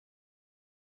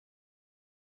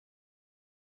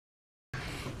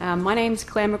My name's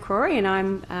Claire McCrory,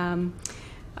 and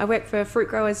I work for Fruit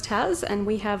Growers Tas, and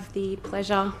we have the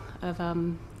pleasure of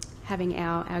having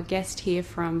our guest here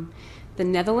from the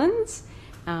Netherlands.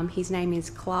 His name is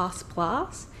Klaas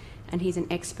Plas, and he's an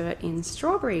expert in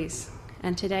strawberries.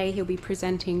 And today he'll be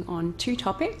presenting on 2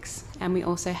 topics, and we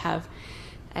also have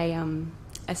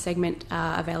a segment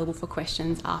available for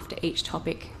questions after each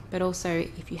topic. But also,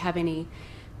 if you have any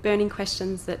burning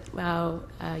questions that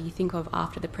you think of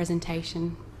after the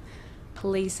presentation,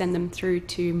 please send them through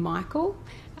to Michael.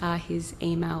 His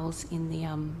email's in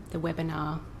the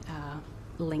webinar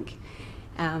link.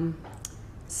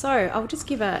 So I'll just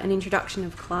give an introduction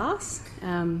of Klaas.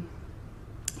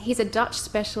 He's a Dutch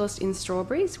specialist in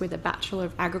strawberries with a Bachelor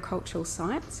of Agricultural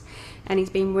Science, and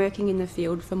he's been working in the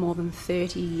field for more than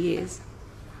 30 years.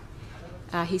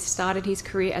 He started his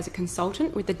career as a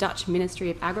consultant with the Dutch Ministry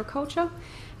of Agriculture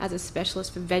as a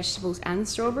specialist for vegetables and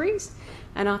strawberries,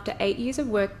 and after 8 years of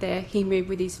work there, he moved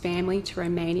with his family to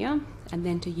Romania and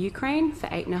then to Ukraine for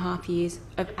 8.5 years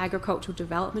of agricultural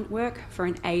development work for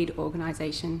an aid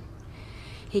organisation.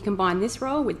 He combined this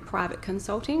role with private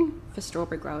consulting for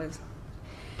strawberry growers.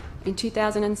 In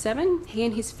 2007, he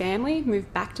and his family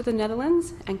moved back to the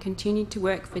Netherlands and continued to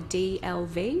work for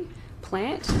DLV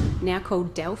Plant, now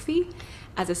called Delphi,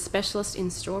 as a specialist in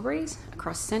strawberries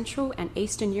across Central and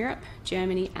Eastern Europe,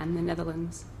 Germany and the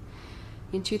Netherlands.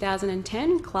 In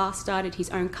 2010, Klaas started his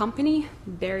own company,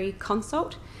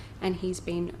 Berrykonsult, and he's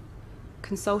been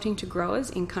consulting to growers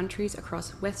in countries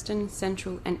across Western,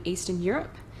 Central and Eastern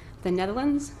Europe, the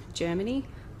Netherlands, Germany,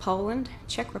 Poland,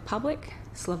 Czech Republic,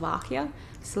 Slovakia,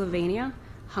 Slovenia,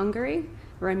 Hungary,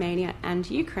 Romania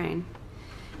and Ukraine,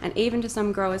 and even to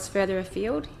some growers further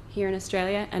afield here in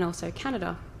Australia and also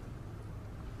Canada.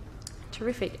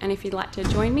 Terrific. And if you'd like to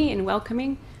join me in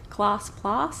welcoming Klaas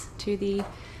Plas to the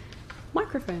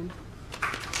microphone.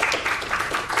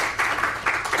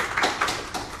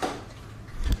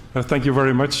 Thank you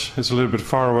very much. It's a little bit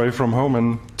far away from home,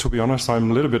 and to be honest,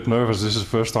 I'm a little bit nervous. This is the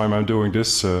first time I'm doing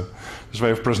this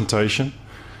way of presentation.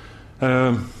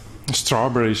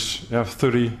 Strawberries,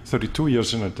 32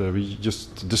 years in it. We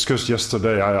just discussed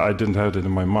yesterday. I didn't have it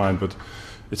in my mind, but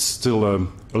it's still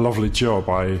a lovely job.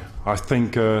 I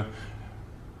think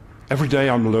every day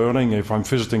I'm learning. If I'm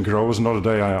visiting growers, another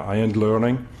day I end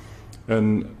learning.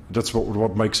 And that's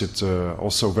what makes it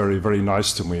also very, very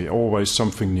nice to me. Always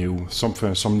something new,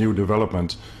 some new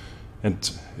development.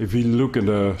 And if we look at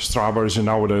the strawberries in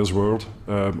nowadays world,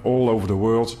 all over the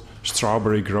world,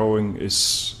 strawberry growing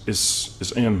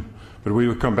is in. But we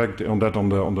will come back on that on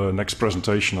the next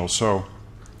presentation also.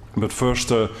 But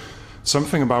first,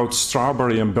 something about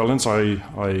strawberry imbalance.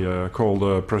 I call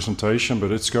the presentation,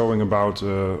 but it's going about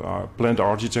plant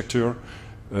architecture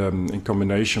in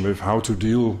combination with how to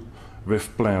deal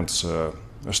with plants. A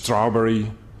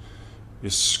strawberry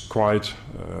is quite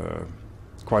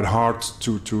hard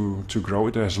to grow.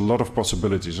 It has a lot of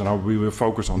possibilities, and we will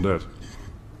focus on that.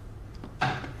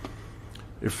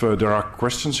 If there are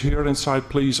questions here inside,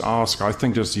 please ask. I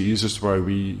think that's the easiest way.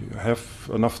 We have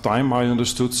enough time, I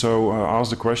understood, so ask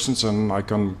the questions and I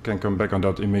can come back on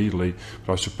that immediately.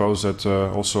 But I suppose that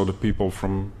also the people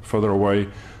from further away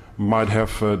might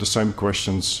have the same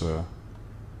questions.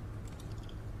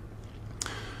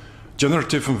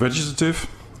 Generative and vegetative.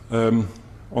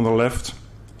 On the left,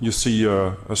 you see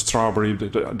a strawberry.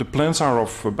 The plants are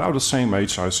of about the same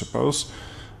age, I suppose.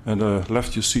 And the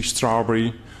left, you see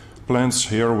strawberry plants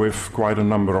here with quite a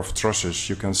number of trusses.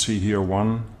 You can see here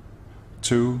 1,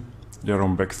 2, they're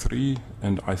on back 3,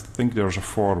 and I think there's a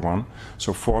 4th one.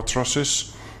 So 4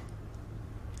 trusses.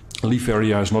 Leaf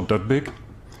area is not that big.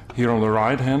 Here on the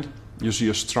right hand, you see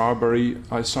a strawberry.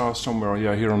 I saw somewhere,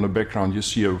 here on the background, you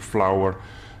see a flower,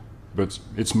 but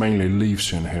it's mainly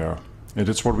leaves in here. And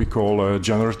it's what we call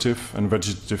generative and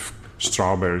vegetative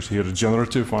strawberries. Here the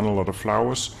generative one, a lot of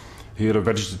flowers. Here the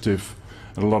vegetative,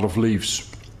 and a lot of leaves.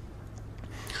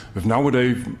 With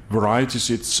nowadays varieties,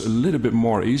 it's a little bit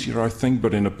more easier, I think,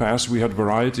 but in the past we had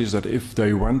varieties that if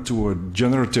they went to a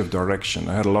generative direction,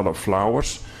 had a lot of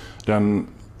flowers, then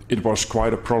it was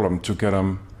quite a problem to get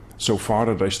them so far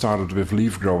that they started with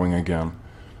leaf growing again.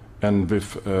 And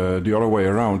with the other way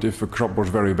around, if a crop was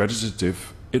very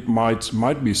vegetative, it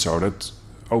might be so that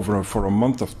for a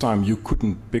month of time you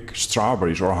couldn't pick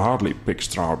strawberries or hardly pick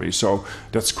strawberries. So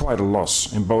that's quite a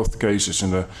loss in both cases.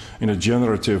 In a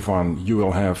generative one, you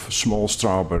will have small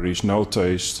strawberries, no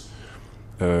taste.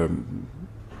 In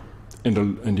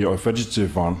the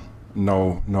vegetative one,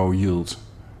 no yield.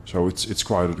 So it's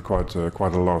quite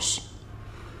a loss.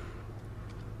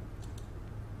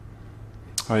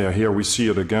 Oh yeah, here we see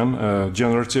it again.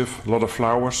 Generative, a lot of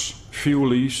flowers, few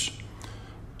leaves.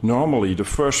 Normally the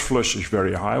first flush is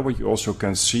very high, what you also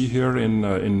can see here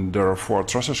there are 4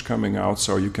 trusses coming out,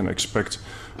 so you can expect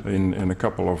in a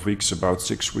couple of weeks, about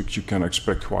 6 weeks, you can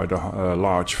expect quite a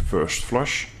large first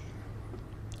flush.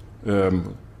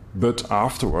 But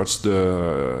afterwards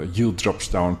the yield drops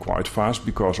down quite fast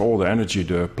because all the energy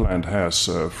the plant has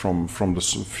from the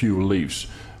few leaves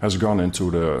has gone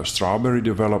into the strawberry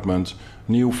development.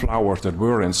 New flowers that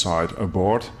were inside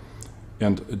abort,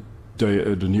 and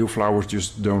the new flowers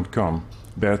just don't come.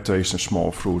 Bad taste and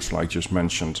small fruits, like just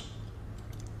mentioned.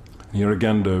 Here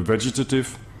again the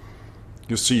vegetative.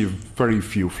 You see very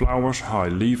few flowers, high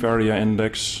leaf area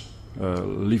index.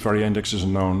 Leaf area index is a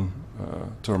known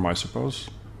term, I suppose.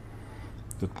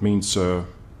 That means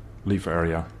leaf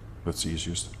area, that's the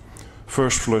easiest.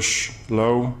 First flush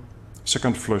low,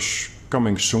 second flush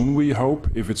coming soon, we hope,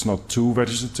 if it's not too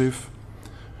vegetative.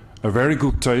 A very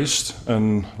good taste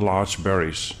and large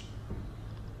berries.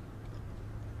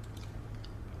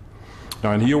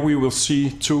 Now, and here we will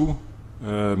see 2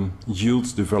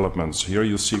 yield developments. Here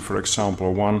you see, for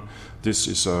example, one, this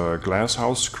is a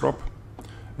glasshouse crop,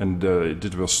 and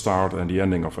it will start at the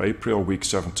ending of April, week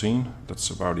 17. That's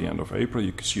about the end of April.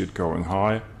 You can see it going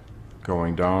high,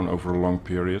 going down over a long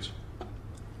period.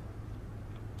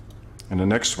 And the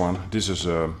next one, this is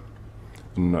a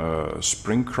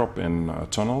spring crop in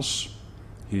tunnels.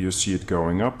 Here you see it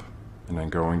going up and then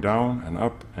going down and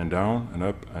up and down and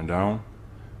up and down,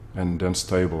 and then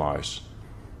stabilize.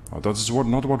 Now, that is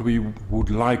not what we would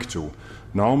like to.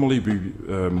 Normally,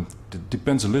 it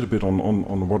depends a little bit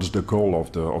on what is the goal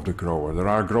of the grower. There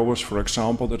are growers, for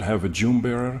example, that have a June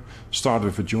bearer, start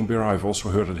with a June bearer. I've also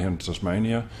heard it here in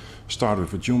Tasmania. Start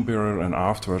with a June bearer, and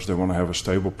afterwards they want to have a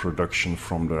stable production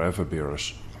from their ever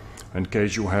bearers. In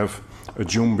case you have a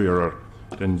June bearer,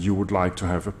 then you would like to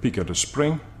have a peak at the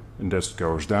spring, and that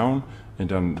goes down. And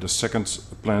then the second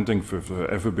planting with the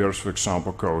everbearers, for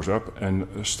example, goes up and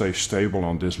stays stable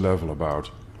on this level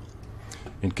about.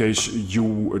 In case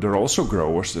there are also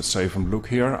growers that say, from look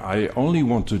here, I only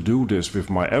want to do this with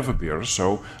my everbearers,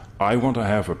 so I want to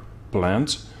have a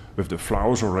plant with the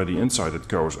flowers already inside. It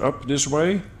goes up this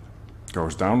way,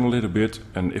 goes down a little bit,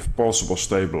 and if possible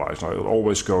stabilize. Now, it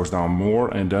always goes down more,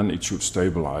 and then it should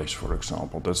stabilize, for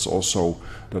example.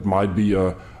 That might be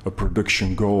a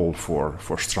production goal for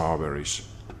strawberries.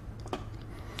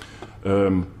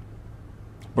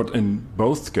 But in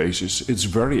both cases, it's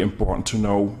very important to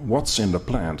know what's in the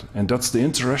plant. And that's the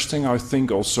interesting, I think,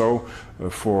 also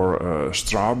for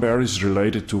strawberries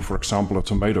related to, for example, a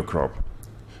tomato crop.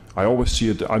 I always see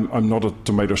it. I'm not a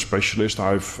tomato specialist.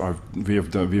 We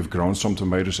have grown some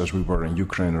tomatoes as we were in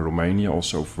Ukraine and Romania,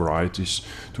 also varieties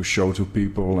to show to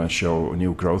people and show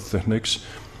new growth techniques.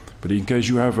 But in case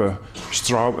you have a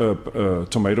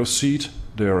tomato seed,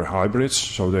 they're hybrids,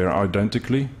 so they're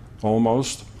identically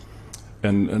almost.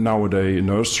 And nowadays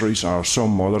nurseries are so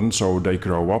modern, so they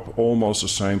grow up almost the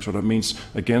same. So that means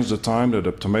against the time that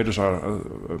the tomatoes are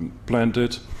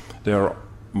planted, they are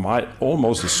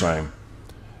almost the same.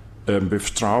 With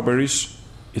strawberries,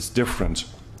 it's different.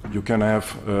 You can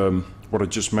have what I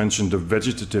just mentioned, the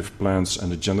vegetative plants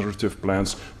and the generative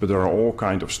plants, but there are all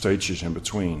kinds of stages in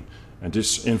between, and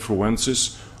this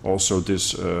influences also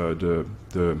this the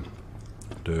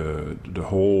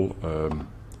whole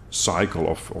cycle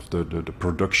of the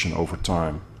production over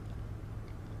time.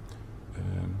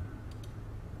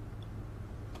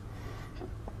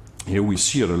 Here we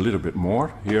see it a little bit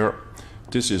more. Here,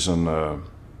 this is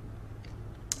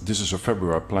a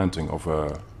February planting of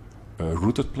a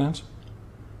rooted plant.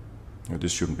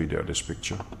 This shouldn't be there, this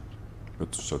picture,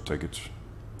 but so take it.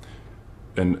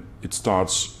 And it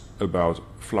starts about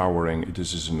flowering.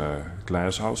 This is in a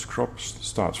glasshouse crop.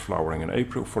 Starts flowering in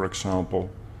April, for example.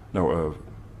 No,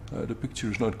 the picture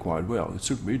is not quite well. It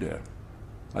should be there.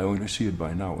 I only see it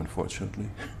by now, unfortunately.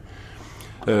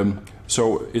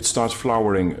 So it starts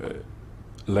flowering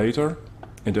later,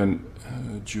 and then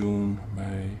June,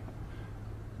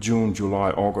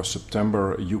 July, August,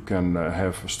 September, you can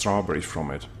have strawberries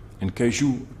from it. In case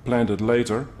you plant it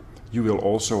later, you will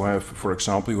also have, for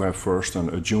example, you have first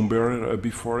a June bearer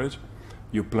before it.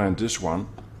 You plant this one,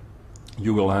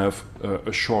 you will have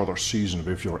a shorter season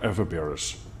with your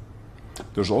everbearers.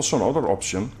 There's also another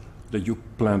option that you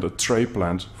plant a tray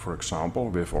plant, for example,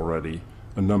 with already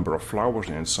a number of flowers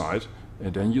inside,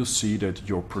 and then you see that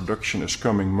your production is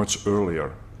coming much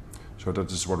earlier. So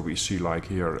that is what we see like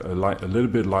here, a little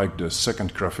bit like the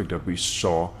second graphic that we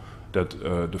saw, that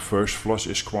the first flush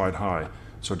is quite high.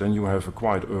 So then you have a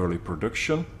quite early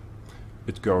production.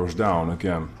 It goes down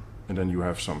again, and then you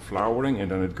have some flowering,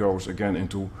 and then it goes again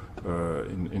into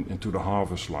the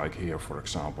harvest, like here, for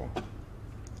example.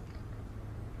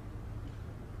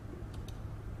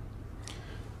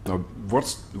 Now,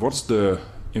 what's the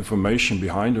information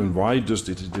behind and why does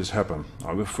this happen?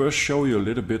 I will first show you a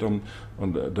little bit on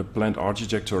the plant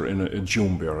architecture in a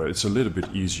June bearer. It's a little bit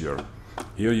easier.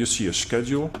 Here you see a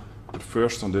schedule, but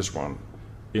first on this one.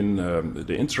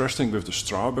 The interesting with the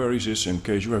strawberries is, in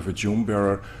case you have a June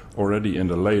bearer already in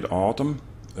the late autumn,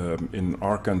 in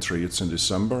our country it's in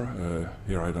December,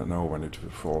 here I don't know when it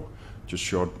will fall, just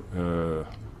short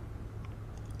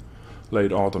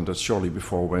late autumn, that's shortly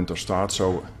before winter starts,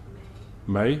 so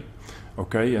May,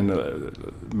 okay, in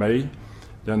May,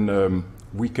 then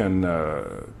we can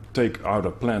take out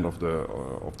a plant of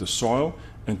the soil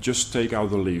and just take out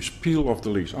the leaves, peel off the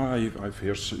leaves. I've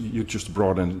here, you just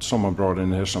brought in, someone brought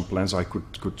in here some plants, I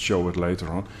could show it later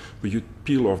on, but you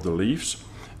peel off the leaves,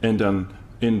 and then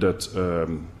in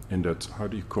that, how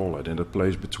do you call it, in the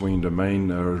place between the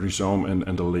main rhizome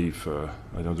and the leaf,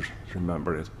 I don't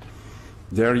remember it.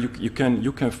 There you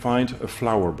can find a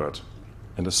flower bud,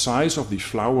 and the size of these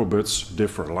flower buds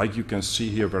differ, like you can see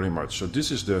here very much. So this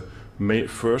is the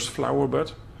first flower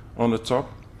bud on the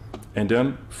top, and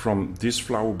then from this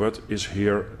flower bud is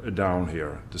here down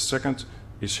here. The second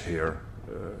is here,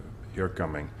 here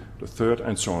coming. The third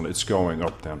and so on. It's going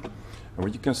up then. And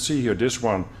what you can see here, this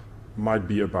one might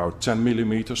be about 10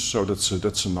 millimeters, so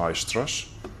that's a nice truss.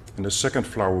 And the second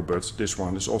flower bud, this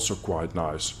one is also quite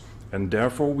nice. And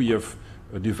therefore we have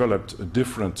developed a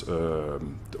different a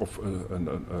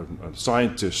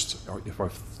scientist, if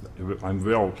I'm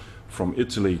well, from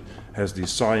Italy, has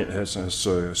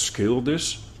scaled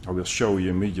this. I will show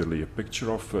you immediately a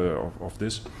picture of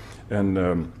this. And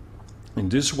in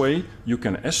this way, you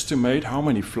can estimate how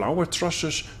many flower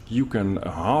trusses you can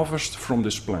harvest from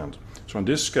this plant. So in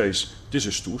this case, this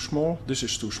is too small, this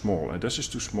is too small, and this is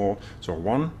too small. So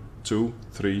 1, 2,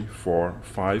 3, 4,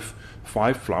 5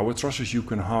 flower trusses you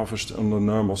can harvest under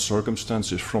normal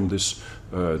circumstances from this.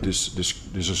 This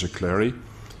is a clary.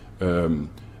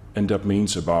 And that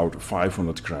means about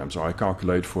 500 grams. So I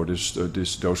calculate for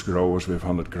those growers with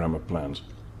 100 gram a plant.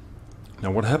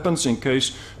 Now what happens in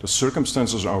case the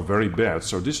circumstances are very bad?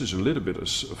 So this is a little bit a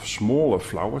smaller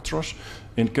flower truss.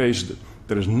 In case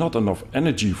there is not enough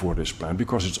energy for this plant,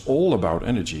 because it's all about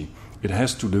energy, it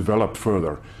has to develop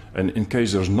further. And in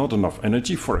case there's not enough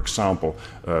energy, for example,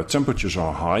 temperatures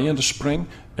are high in the spring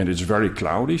and it's very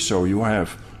cloudy, so you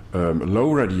have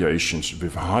low radiations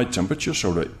with high temperatures,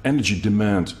 so the energy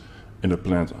demand in the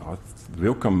plant,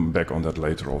 we'll come back on that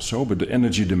later also, but the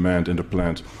energy demand in the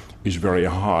plant is very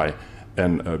high,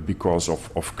 and because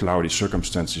of cloudy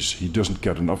circumstances he doesn't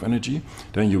get enough energy,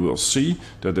 then you will see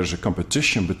that there's a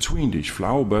competition between these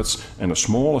flower buds, and the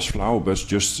smallest flower buds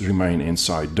just remain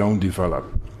inside, don't develop.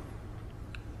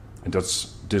 And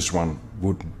this one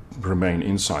would remain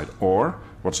inside. Or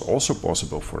what's also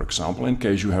possible, for example, in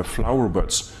case you have flower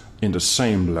buds in the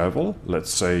same level,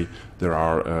 let's say there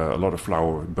are a lot of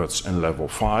flower buds in level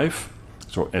 5,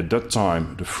 so at that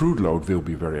time the fruit load will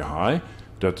be very high,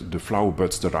 that the flower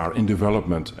buds that are in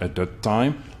development at that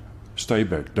time stay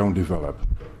back, don't develop.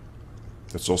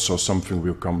 That's also something,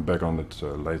 we'll come back on it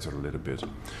later a little bit.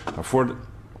 Now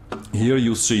here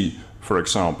you see, for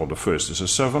example, the first is a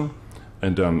 7,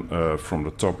 and then from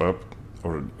the top up,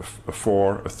 or a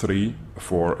 4, a 3, a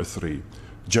 4, a 3.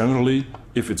 Generally,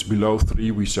 if it's below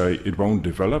 3, we say it won't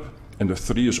develop, and the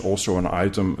 3 is also an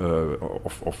item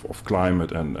of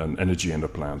climate and energy in the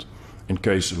plant. In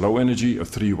case low energy, a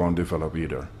 3 won't develop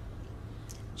either.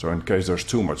 So in case there's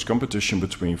too much competition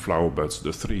between flower buds,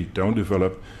 the 3 don't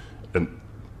develop, and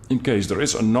in case there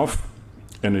is enough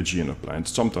energy in a plant,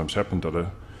 sometimes happens that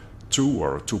a 2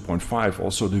 or a 2.5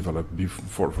 also develop,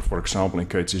 for example, in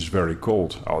case it's very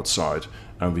cold outside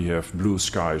and we have blue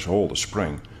skies all the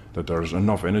spring, that there is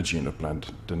enough energy in the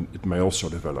plant, then it may also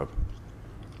develop.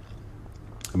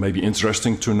 It may be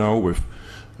interesting to know with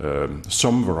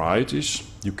some varieties,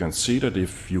 you can see that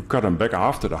if you cut them back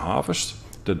after the harvest,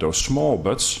 that those small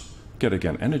buds get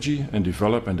again energy and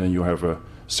develop, and then you have a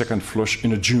second flush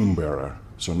in a June bearer.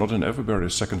 So not an everbearer, a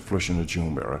second flush in a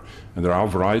June bearer. And there are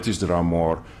varieties that are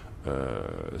more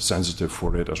sensitive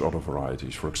for it as other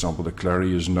varieties. For example, the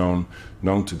clary is known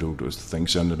to do those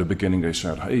things, and at the beginning they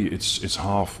said, hey, it's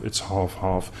half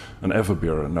an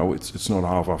everbearer. No, it's not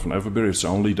half an everbearer, it's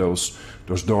only those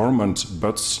dormant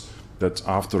buds that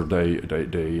after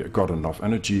they got enough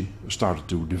energy started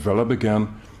to develop again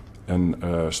and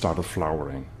started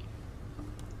flowering.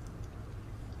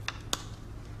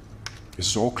 Is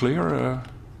this all clear?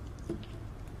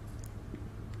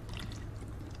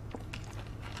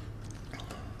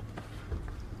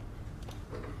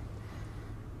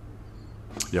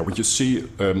 Yeah, what you see,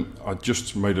 I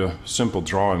just made a simple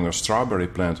drawing of a strawberry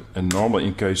plant, and normally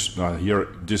in case, here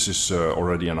this is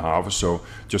already in harvest, so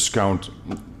just count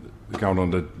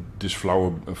on that this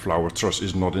flower truss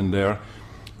is not in there.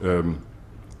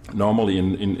 Normally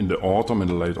in the autumn, in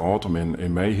the late autumn,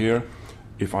 in May here,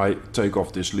 if I take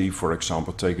off this leaf, for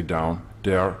example, take it down,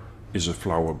 there is a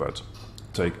flower bud.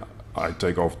 I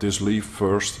take off this leaf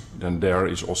first, then there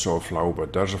is also a flower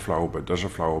bud, there's a flower bud, there's a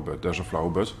flower bud, there's a flower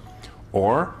bud.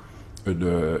 Or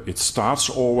it starts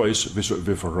always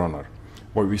with a runner.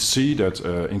 Where we see that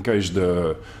in case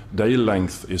the day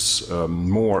length is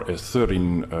more at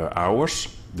 13 hours,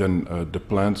 then the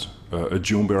plant, a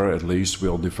June bearer at least,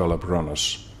 will develop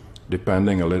runners,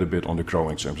 depending a little bit on the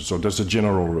growing temperature. So that's a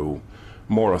general rule.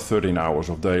 More at 13 hours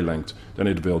of day length, then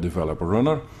it will develop a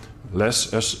runner.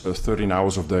 Less as 13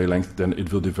 hours of day length, then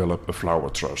it will develop a flower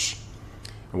truss.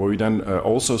 And what we then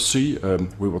also see,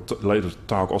 we will later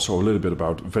talk also a little bit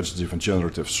about vegetative and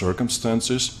generative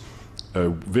circumstances.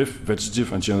 With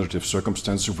vegetative and generative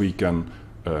circumstances, we can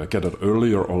get it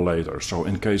earlier or later. So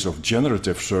in case of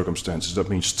generative circumstances, that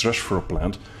means stress for a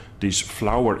plant, this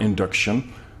flower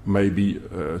induction may be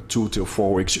 2 to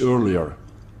 4 weeks earlier.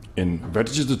 In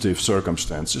vegetative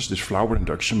circumstances, this flower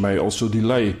induction may also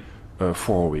delay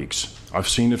 4 weeks. I've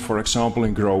seen it, for example,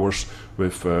 in growers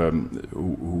with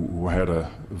who had a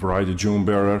variety June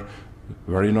bearer,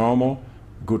 very normal,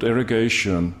 good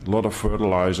irrigation, a lot of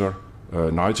fertilizer,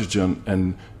 nitrogen,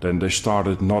 and then they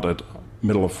started not at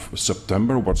middle of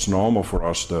September, what's normal for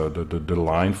us, the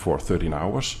line for 13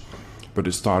 hours, but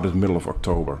it started middle of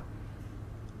October.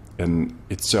 And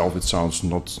itself, it sounds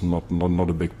not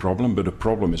a big problem, but the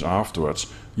problem is afterwards.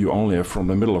 You only have from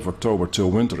the middle of October till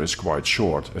winter is quite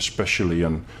short, especially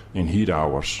in heat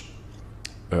hours.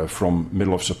 From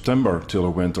middle of September till the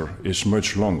winter is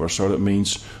much longer, so that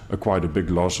means quite a big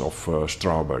loss of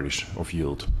strawberries, of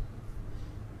yield.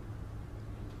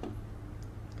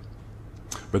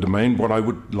 But the main, what I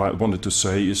wanted to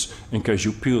say is, in case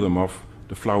you peel them off,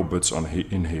 the flower buds are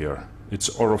in here. It's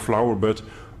or a flower bud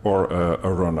or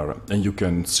a runner, and you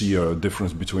can see a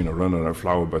difference between a runner and a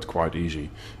flower bud quite easy.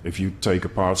 If you take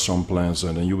apart some plants,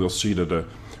 and then you will see that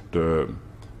the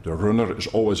runner is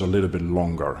always a little bit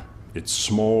longer. It's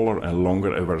smaller and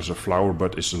longer, whereas a flower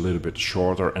bud is a little bit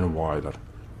shorter and wider.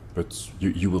 But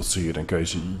you will see it in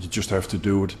case you just have to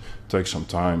do it. Take some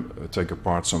time, take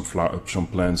apart some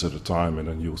plants at a time, and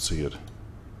then you'll see it.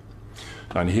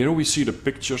 And here we see the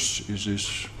pictures. This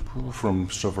is from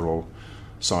several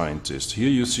scientists. Here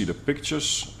you see the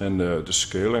pictures and the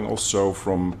scaling also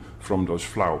from those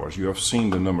flowers. You have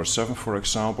seen the number 7, for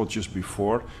example, just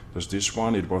before. There's this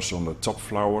one. It was on the top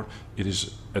flower. It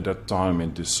is at that time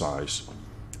in this size.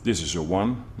 This is a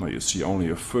 1. Now you see only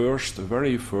a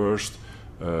very first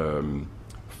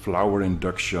flower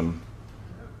induction.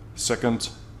 Second,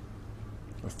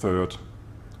 a third,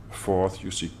 a fourth.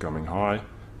 You see coming high.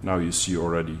 Now you see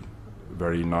already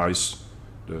very nice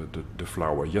the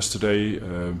flower. Yesterday,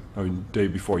 day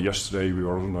before yesterday, we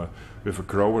were with a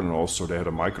grower, and also they had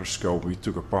a microscope. We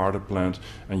took apart the plant,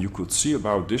 and you could see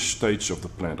about this stage of the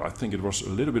plant. I think it was a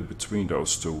little bit between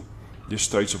those two. This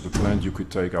stage of the plant, you could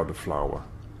take out the flower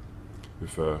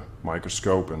with a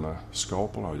microscope and a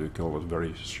scalpel, how do you call it,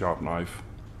 very sharp knife.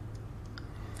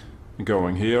 And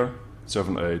going here,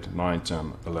 7, 8, 9,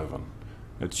 10, 11.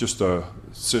 It's just a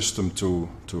system to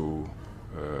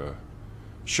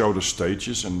show the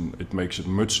stages, and it makes it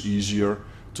much easier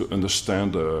to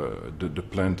understand the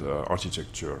plant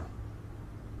architecture.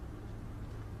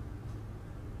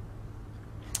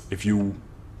 If you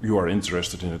are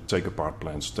interested in it, take apart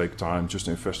plants, take time, just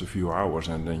invest a few hours,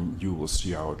 and then you will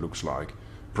see how it looks like.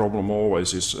 Problem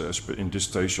always is, in this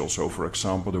stage also, for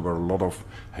example, there were a lot of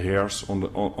hairs on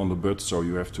the bud, so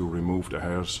you have to remove the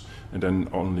hairs, and then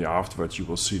only afterwards you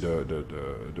will see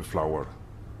the flower.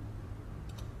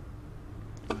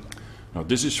 Now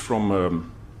this is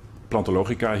from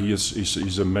Plantologica.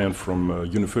 He's a man from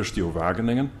University of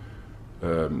Wageningen.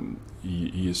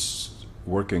 He is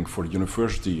working for the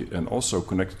university, and also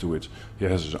connected to it, he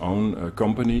has his own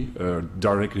company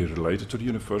directly related to the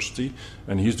university,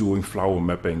 and he's doing flower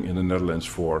mapping in the Netherlands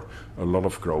for a lot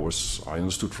of growers, I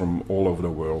understood, from all over the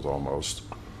world almost.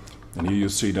 And here you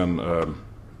see then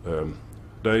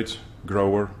date,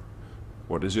 grower,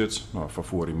 what is it? No,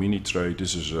 Favori Mini Tray.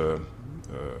 This is a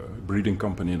breeding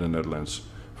company in the Netherlands,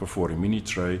 Favori Mini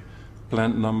Tray,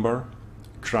 plant number,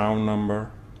 crown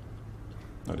number.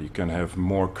 Now you can have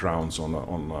more crowns on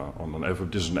an ever.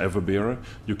 This is an everbearer.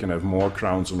 You can have more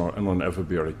crowns on an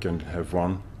everbearer. You can have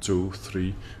 1, 2,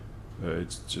 3.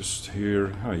 It's just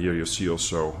here. Here you see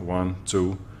also 1,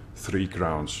 2, 3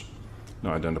 crowns.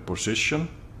 Now and then the position,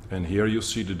 And here you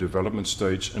see the development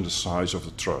stage and the size of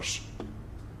the truss.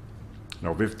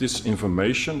 Now with this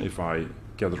information, if I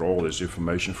gather all this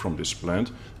information from this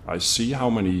plant, I see how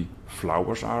many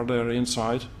flowers are there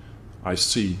inside. I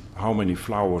see how many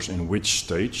flowers in which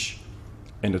stage.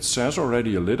 And it says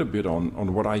already a little bit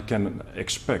on what I can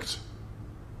expect.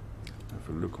 Have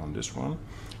a look on this one.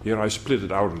 Here I split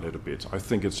it out a little bit. I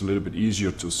think it's a little bit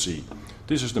easier to see.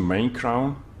 This is the main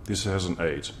crown. This has an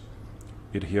 8.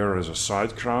 It here has a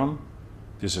side crown.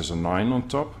 This has a 9 on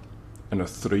top and a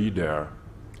 3 there,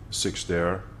 6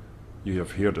 there. You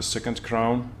have here the second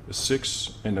crown, a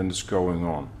 6, and then it's going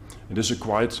on. It is a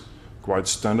quite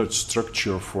standard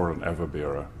structure for an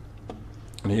everbearer.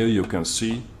 And here you can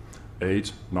see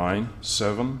 8, 9,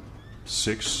 7,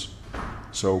 6.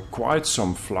 So quite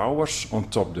some flowers on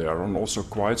top there, and also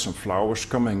quite some flowers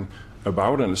coming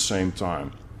about in the same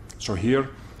time. So here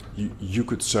you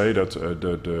could say that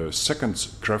the second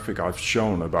graphic I've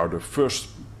shown about the first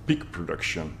peak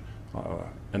production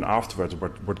and afterwards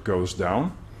what goes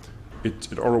down,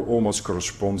 it almost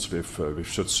corresponds with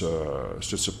such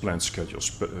a plant schedule,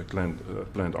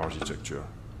 plant architecture.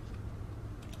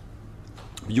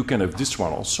 You can have this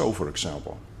one also, for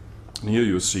example. And here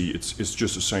you see it's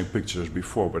just the same picture as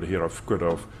before, but here I've cut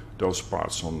off those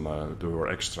parts on that were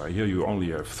extra. Here you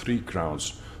only have 3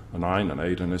 crowns, a 9, an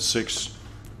 8, and a 6.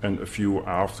 And a few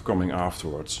coming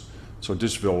afterwards. So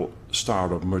this will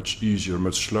start up much easier,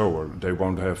 much slower. They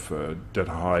won't have that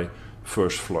high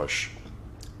first flush.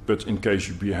 But in case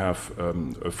you have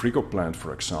a frigo plant,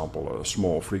 for example, a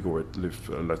small frigo with,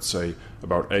 let's say,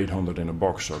 about 800 in a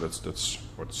box, so that's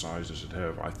what size does it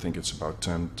have? I think it's about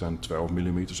 10, 12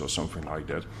 millimeters or something like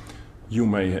that. You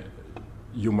may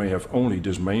have only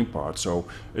this main part, so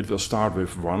it will start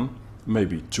with 1,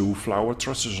 maybe 2 flower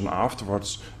trusses, and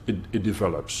afterwards it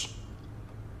develops.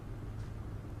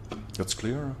 That's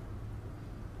clear?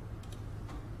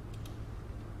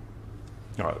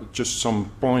 Just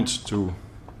some points to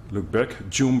look back.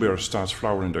 June bearer starts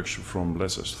flower induction from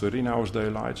less than 13 hours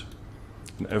daylight.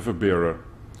 An everbearer,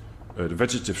 the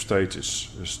vegetative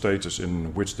status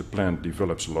in which the plant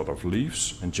develops a lot of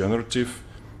leaves, and generative,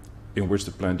 in which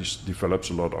the plant develops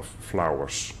a lot of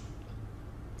flowers.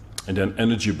 And then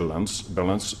energy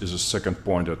balance is a second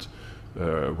point that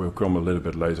will come a little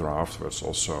bit later afterwards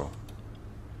also.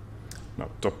 Now,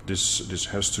 this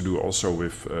has to do also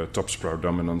with top sprout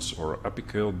dominance or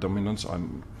apical dominance.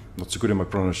 I'm not so good in my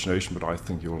pronunciation, but I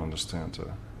think you will understand.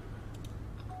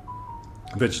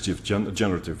 Vegetative,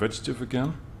 generative, vegetative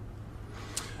again.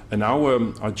 And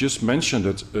now I just mentioned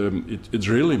that it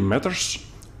really matters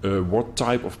what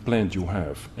type of plant you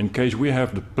have. In case we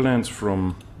have the plant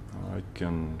from,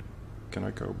 can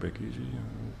I go back easy?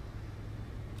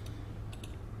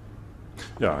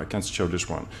 Yeah, I can show this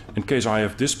one. In case I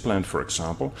have this plant, for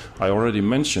example, I already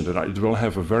mentioned that it will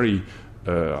have a very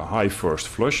high first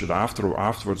flush, and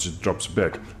afterwards it drops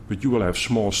back. But you will have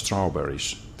small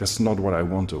strawberries. That's not what I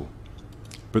want to.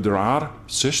 But there are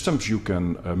systems you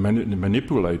can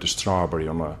manipulate the strawberry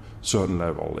on a certain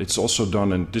level. It's also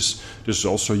done, and this is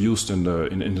also used in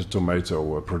the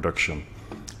tomato production.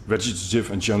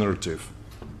 Vegetative and generative.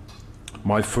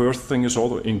 My first thing is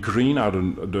also in green are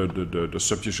the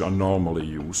subjects I normally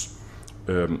use.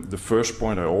 The first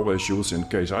point I always use in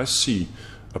case I see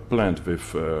a plant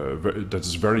with that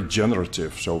is very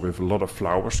generative, so with a lot of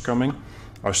flowers coming,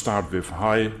 I start with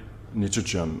high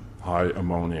nitrogen, high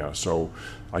ammonia. So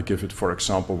I give it, for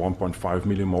example, 1.5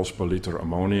 millimoles per liter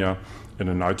ammonia, and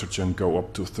the nitrogen go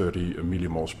up to 30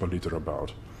 millimoles per liter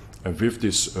about. And with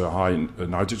this high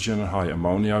nitrogen and high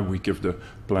ammonia, we give the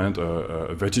plant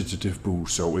a vegetative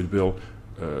boost. So it will,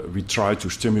 we try to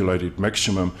stimulate it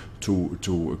maximum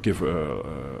to give a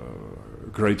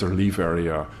greater leaf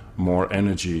area, more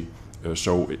energy.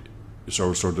 So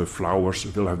the flowers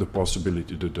will have the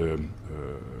possibility, the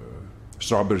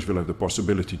strawberries will have the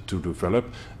possibility to develop,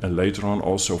 and later on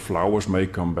also flowers may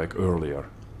come back earlier.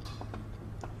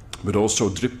 But also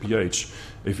drip pH.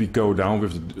 If we go down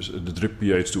with the drip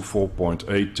pH to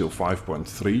 4.8 till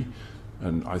 5.3,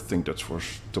 and I think that for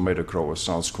tomato growers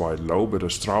sounds quite low, but a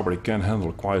strawberry can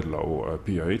handle quite low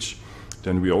pH,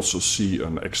 then we also see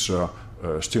an extra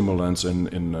stimulants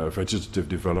in vegetative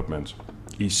development.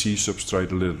 EC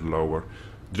substrate a little lower,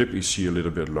 drip EC a little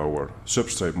bit lower,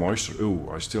 substrate moisture, ooh,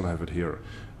 I still have it here.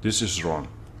 This is wrong.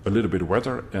 A little bit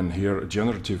wetter, and here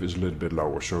generative is a little bit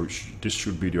lower, so this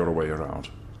should be the other way around.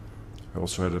 I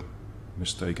also had a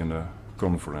mistake in the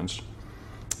conference.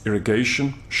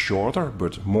 Irrigation shorter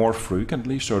but more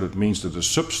frequently, so that means that the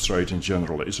substrate in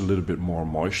general is a little bit more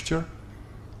moisture.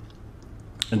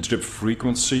 And drip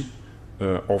frequency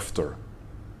often.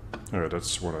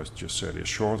 That's what I just said, is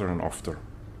shorter and often.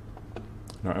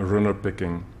 Now, a runner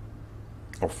picking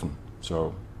often,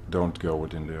 so don't go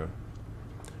it in there.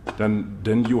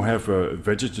 Then you have a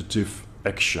vegetative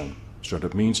action. So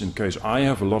that means in case I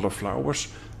have a lot of flowers,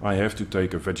 I have to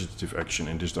take a vegetative action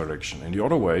in this direction. And the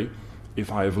other way,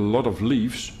 if I have a lot of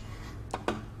leaves,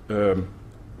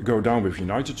 go down with your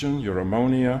nitrogen, your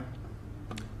ammonia,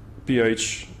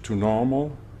 pH to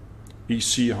normal,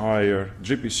 EC higher,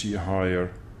 drip EC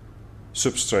higher,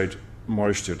 substrate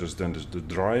moisture than the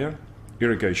drier,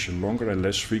 irrigation longer and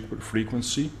less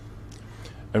frequency.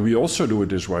 And we also do it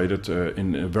this way that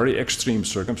in very extreme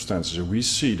circumstances, if we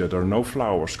see that there are no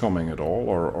flowers coming at all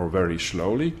or very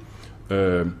slowly,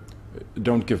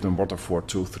 don't give them water for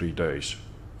 2-3 days.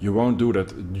 You won't do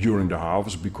that during the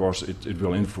harvest because it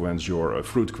will influence your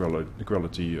fruit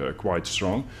quality quite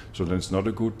strong. So that's not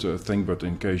a good thing. But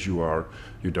in case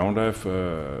you don't have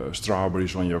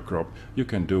strawberries on your crop, you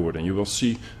can do it, and you will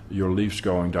see your leaves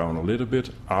going down a little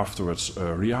bit. Afterwards,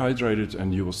 rehydrated,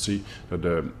 and you will see that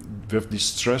with this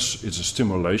stress, it's a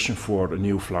stimulation for a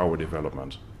new flower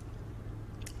development.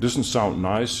 Doesn't sound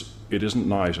nice. It isn't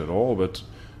nice at all, but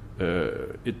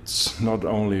it's not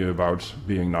only about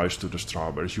being nice to the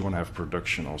strawberries, you want to have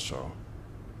production also.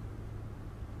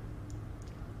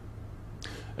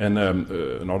 And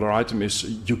another item is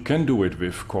you can do it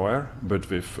with coir, but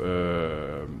with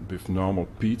normal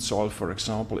peat soil, for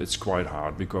example, it's quite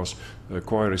hard because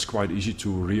coir is quite easy to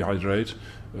rehydrate.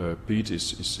 Peat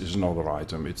is another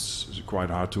item. It's quite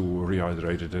hard to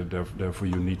rehydrate it, therefore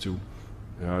you need to,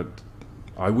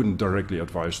 I wouldn't directly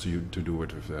advise you to do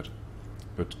it with that.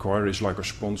 But coir is like a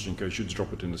sponge. In case you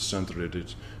drop it in the center,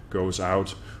 it goes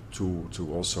out to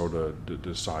also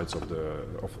the sides of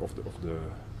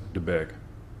the bag.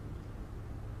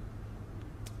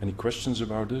 Any questions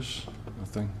about this?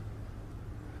 Nothing?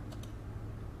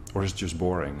 Or is it just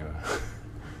boring?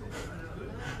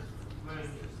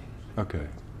 Okay.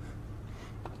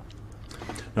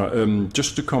 Now,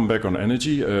 just to come back on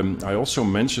energy, I also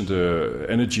mentioned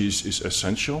energy is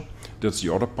essential. That's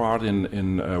the other part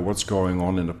in what's going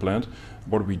on in the plant.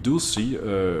 What we do see,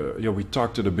 we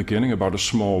talked at the beginning about the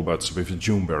small buds with the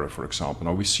Juneberry, for example.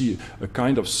 Now we see a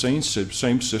kind of same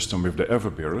system with the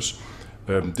everbearers.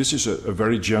 This is a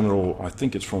very general, I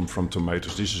think it's from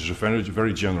tomatoes. This is a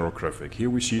very general graphic. Here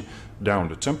we see down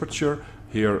the temperature,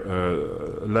 here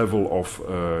level of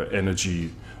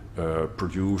energy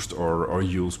produced or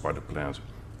used by the plant.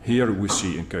 Here we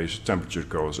see in case temperature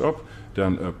goes up,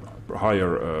 then a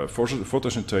higher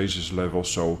photosynthesis level,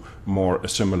 so more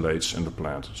assimilates in the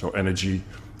plant. So energy,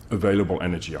 available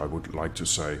energy, I would like to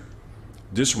say.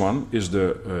 This one is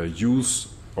the use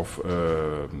of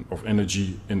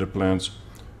energy in the plant.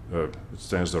 It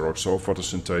stands there also,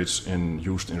 photosynthase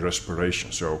used in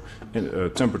respiration. So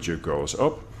temperature goes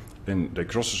up, and they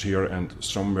crosses here, and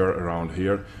somewhere around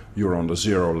here you're on the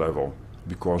zero level,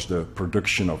 because the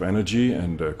production of energy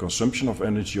and the consumption of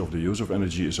energy, of the use of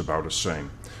energy, is about the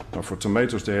same. Now for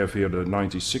tomatoes they have here the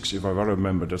 96, if I well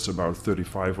remember, that's about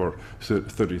 35 or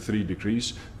 33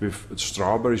 degrees. With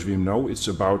strawberries we know it's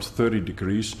about 30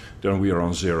 degrees, then we are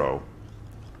on zero.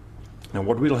 Now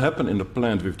what will happen in the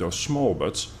plant with those small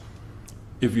buds,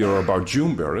 if we are about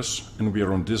Juneberries and we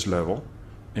are on this level,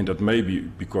 and that may be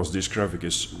because this graphic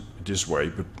is this way,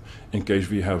 but in case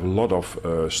we have a lot of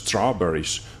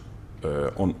strawberries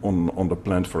on the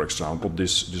plant, for example,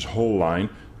 this whole line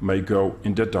may go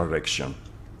in that direction.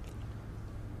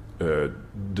 The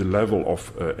level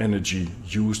of energy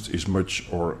used is much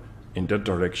or in that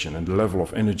direction, and the level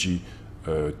of energy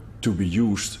to be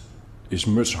used is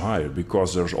much higher,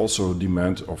 because there's also a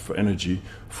demand of energy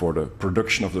for the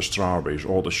production of the strawberries,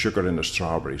 all the sugar in the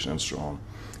strawberries and so on.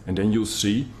 And then you'll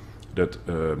see that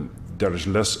there is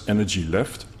less energy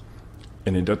left.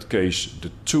 And in that case,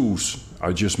 the twos,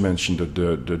 I just mentioned,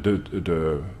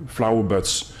 the flower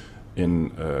buds in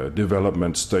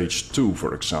development stage 2,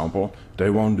 for example, they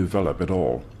won't develop at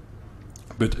all.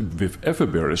 But with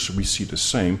everbearers, we see the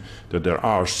same, that there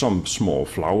are some small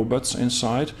flower buds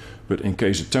inside, but in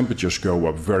case the temperatures go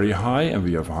up very high and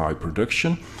we have high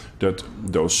production, that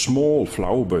those small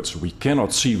flower buds we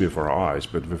cannot see with our eyes,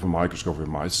 but with a microscope we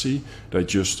might see, they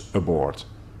just abort.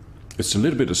 It's a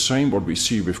little bit the same what we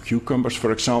see with cucumbers,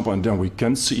 for example, and then we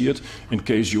can see it in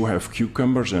case you have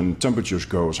cucumbers and temperatures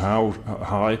goes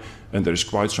high and there is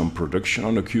quite some production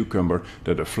on the cucumber,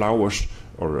 that the flowers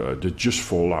or they just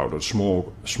fall out. The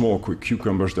small quick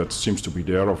cucumbers that seems to be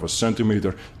there of a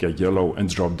centimeter get yellow and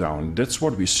drop down. That's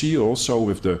what we see also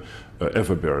with the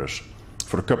everbearers.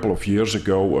 For a couple of years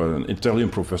ago, an Italian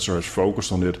professor has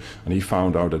focused on it, and he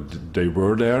found out that they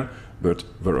were there, but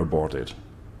were aborted.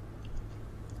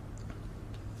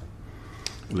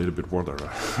 A little bit water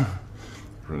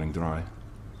running dry.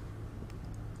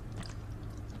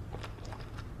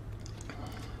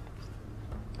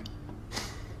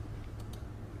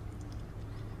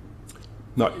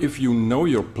 Now, if you know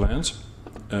your plant,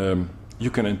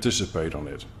 you can anticipate on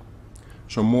it.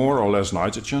 So more or less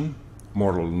nitrogen,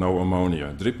 more or no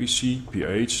ammonia, drip EC,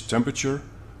 pH, temperature,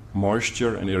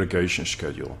 moisture and irrigation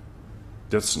schedule.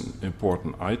 That's an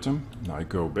important item. Now I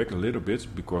go back a little bit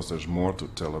because there's more to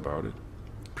tell about it.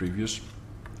 Previous.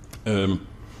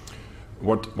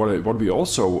 What I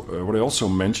also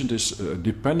mentioned is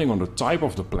depending on the type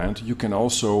of the plant, you can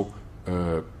also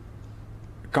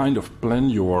kind of plan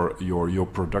your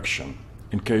production.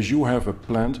 In case you have a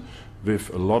plant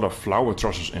with a lot of flower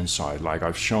trusses inside, like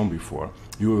I've shown before,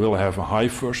 you will have a high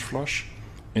first flush.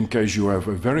 In case you have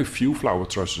a very few flower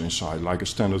trusses inside, like a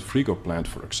standard frigo plant,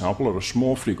 for example, or a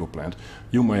small frigo plant,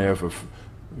 you may have a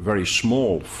very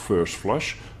small first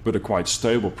flush, but a quite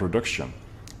stable production.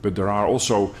 But there are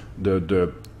also,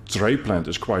 the tray plant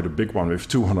is quite a big one with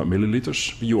 200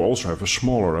 milliliters. You also have a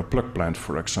smaller, a plug plant,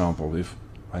 for example, with,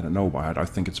 I don't know, I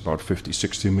think it's about 50,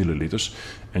 60 milliliters.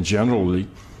 And generally,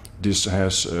 this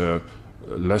has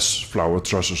less flower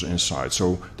trusses inside.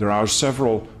 So there are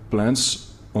several plants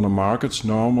on the market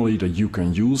normally that you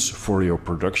can use for your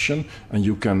production, and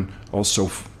you can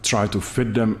also try to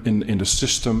fit them in the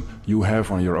system you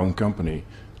have on your own company.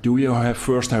 Do you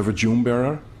first have a June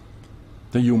bearer?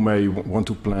 Then you may want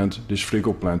to plant this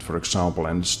frigo plant, for example,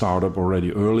 and start up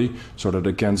already early, so that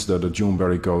against that the June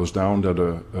berry goes down, that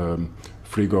the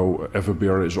frigo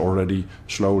everbearer is already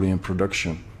slowly in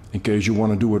production. In case you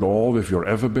want to do it all with your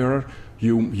everbearer,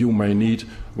 you may need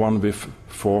one with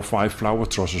 4 or 5 flower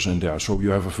trusses in there. So you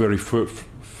have a very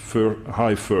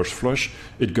high first flush,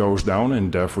 it goes down,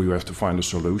 and therefore you have to find a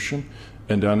solution,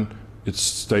 and then it's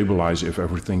stabilized if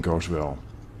everything goes well.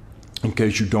 In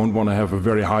case you don't want to have a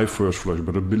very high first flush,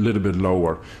 but a little bit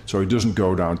lower, so it doesn't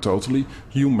go down totally,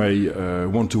 you may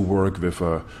want to work with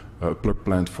a plug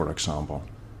plant, for example.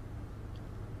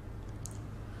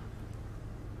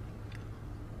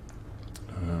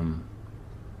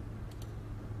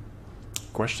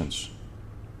 Questions?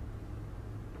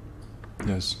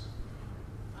 Yes.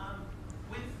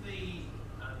 With the,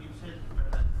 you've said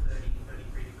that 30,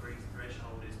 33 degrees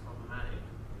threshold is problematic.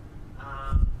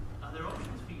 Are there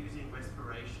options for using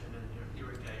respiration and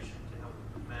irrigation to help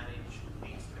manage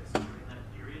heat stress during that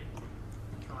period?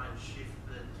 Try and shift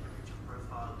the temperature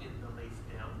profile in the leaf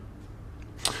down?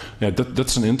 Yeah,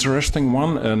 that's an interesting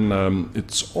one, and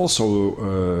it's also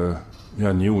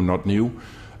new, not new.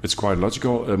 It's quite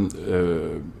logical.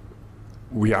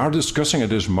 We are discussing at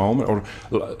this moment, or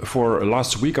for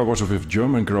last week I was with a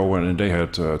German grower and they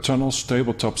had tunnels,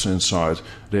 tabletops inside.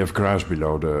 They have grass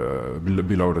below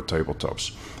the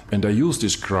tabletops. And they use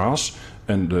this grass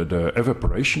and the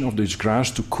evaporation of this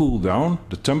grass to cool down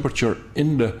the temperature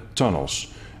in the tunnels.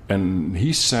 And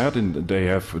he said, and they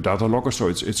have data loggers, so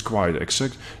it's quite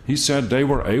exact, he said they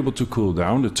were able to cool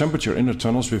down the temperature in the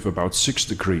tunnels with about 6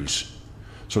 degrees.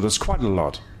 So that's quite a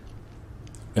lot.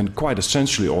 And quite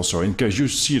essentially also, in case you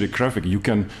see the graphic, you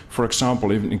can, for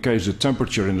example, in case the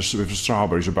temperature with the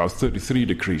strawberry is about 33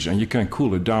 degrees and you can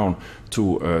cool it down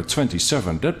to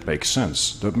 27, that makes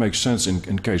sense. That makes sense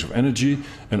in case of energy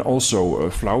and also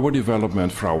flower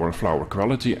development, flower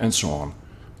quality and so on.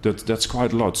 That's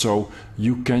quite a lot. So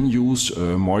you can use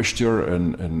moisture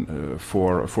and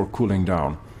for cooling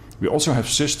down. We also have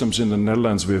systems in the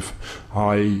Netherlands with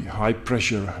high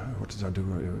pressure. What did I do?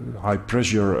 High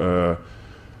pressure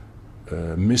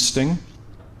misting.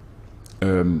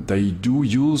 They do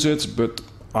use it, but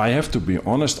I have to be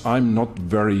honest, I'm not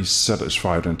very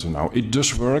satisfied until now. It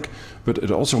does work, but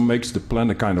it also makes the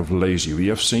plant kind of lazy. We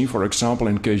have seen, for example,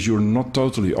 in case you're not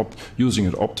totally using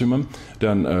it optimum,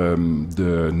 then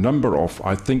the number of,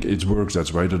 I think it works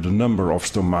that way, that the number of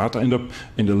stomata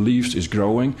in the leaves is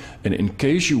growing, and in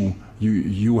case you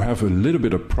have a little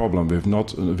bit of problem with the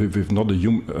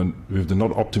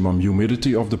not optimum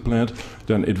humidity of the plant,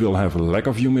 then it will have a lack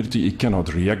of humidity. It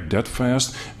cannot react that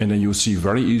fast, and then you see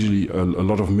very easily a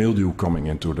lot of mildew coming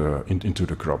into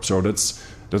the crop. So that's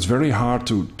very hard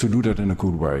to do that in a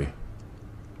good way.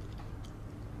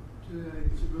 Is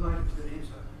it related to the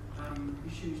answer?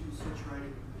 Issues with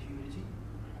saturating the humidity?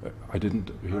 I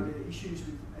didn't hear. Are there issues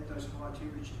at those high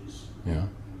temperatures? Yeah.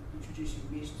 Introducing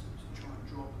mist to try and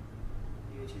drop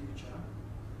the air temperature,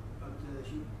 but the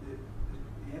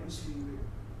atmosphere,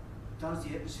 does the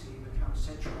atmosphere become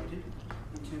saturated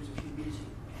in terms of humidity?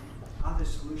 And are there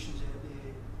solutions out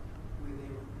there where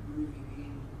they're moving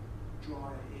in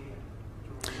drier air?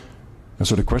 And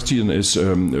so the question is,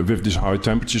 with these high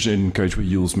temperatures, in case we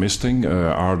use misting,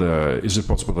 is it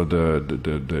possible that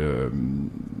the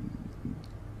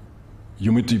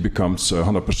humidity becomes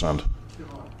 100%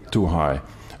 too high?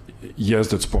 Yes,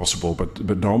 that's possible,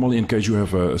 but normally, in case you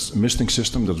have a misting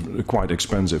system, that's a quite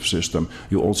expensive system.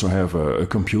 You also have a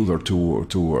computer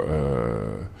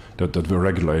that will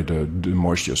regulate the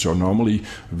moisture. So normally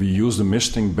we use the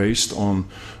misting based on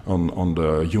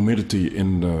the humidity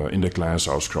in the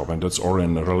glasshouse crop, and that's or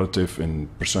in relative, in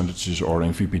percentages, or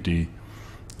in VPD.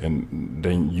 And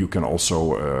then you can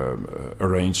also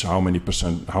arrange how many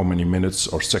minutes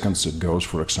or seconds it goes,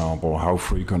 for example, how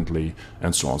frequently,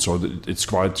 and so on. So it's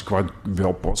quite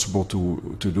well possible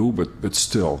to do, but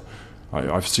still,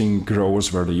 I've seen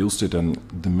growers where they used it, and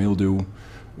the mildew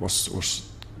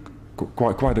was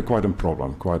quite a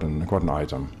problem, quite an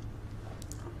item.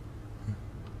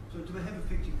 So do they have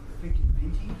effective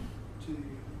venting to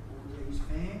all these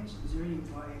fans? Is there any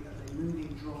way, are they moving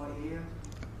dry air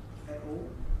at all?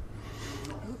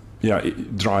 Yeah,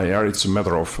 dry air, it's a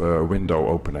matter of window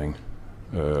opening.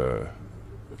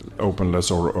 Open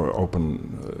less or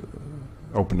open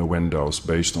the windows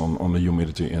based on the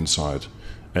humidity inside.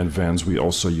 And vents we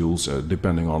also use,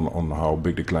 depending on how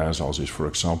big the glasshouse is. For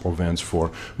example, vents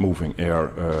for moving air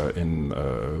in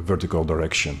vertical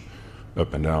direction,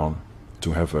 up and down,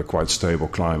 to have a quite stable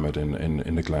climate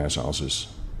in the glasshouses.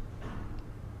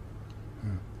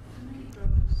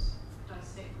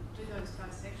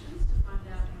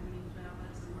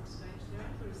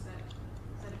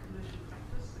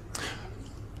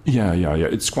 Yeah.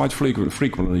 It's quite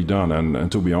frequently done,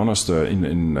 and to be honest,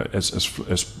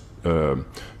 as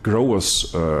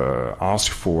growers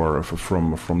ask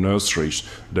from nurseries,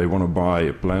 they want to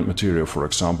buy plant material. For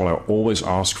example, I always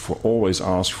ask for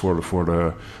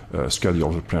the schedule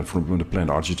of the plant from the plant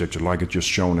architecture, like it's just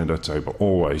shown in that table.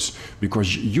 Always,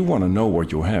 because you want to know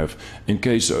what you have in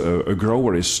case a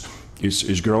grower is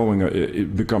growing,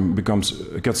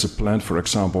 gets a plant, for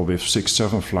example, with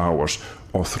 6-7 flowers,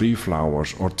 or 3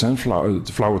 flowers, or 10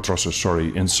 flower trusses,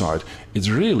 inside. It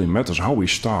really matters how we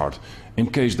start. In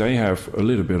case they have a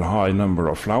little bit high number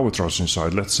of flower trusses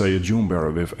inside, let's say a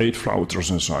Juneberry with 8 flower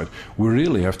trusses inside, we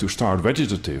really have to start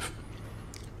vegetative.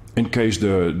 In case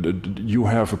you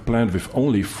have a plant with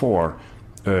only 4,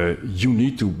 you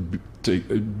need to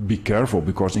be careful,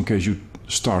 because in case you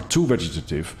start too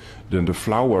vegetative, then the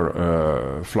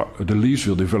the leaves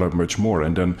will develop much more,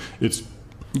 and then it's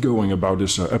going about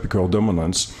this apical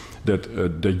dominance that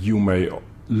you may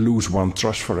lose one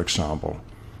truss, for example.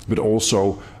 But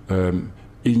also,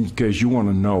 in case you want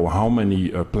to know how many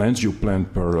plants you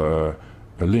plant per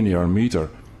linear meter,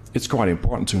 it's quite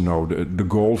important to know the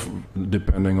goal,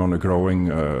 depending on the growing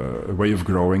way of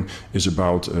growing, is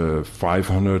about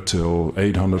 500 till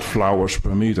 800 flowers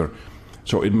per meter.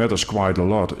 So it matters quite a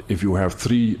lot if you have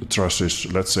 3 trusses,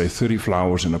 let's say 30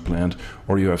 flowers in a plant,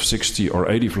 or you have 60 or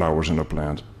 80 flowers in a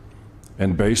plant.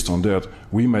 And based on that,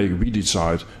 we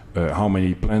decide how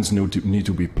many plants need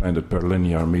to be planted per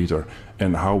linear meter,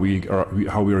 and how we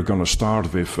are going to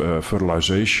start with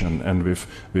fertilization and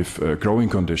with growing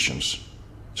conditions.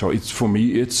 So for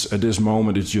me, at this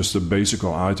moment, it's just a basic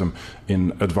item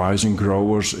in advising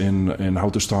growers in how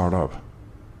to start up.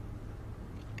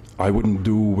 I wouldn't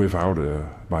do without it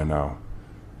by now.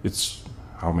 It's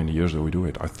how many years do we do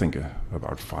it? I think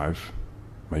about 5,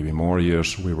 maybe more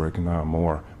years we're working now,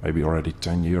 more, maybe already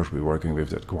 10 years we're working with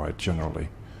that quite generally.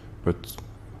 But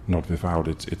not without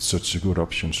it. It's such a good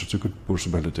option, such a good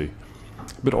possibility.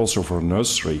 But also for a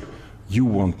nursery, you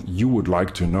would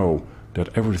like to know that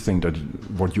everything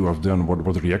what you have done,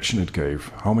 what reaction it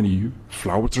gave, how many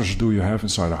flower trusses do you have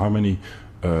inside, how many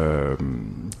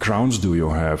crowns do you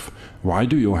have? Why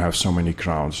do you have so many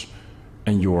crowns?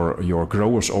 And your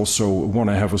growers also want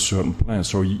to have a certain plan,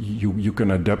 so you can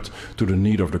adapt to the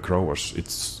need of the growers.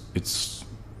 It's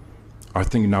I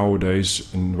think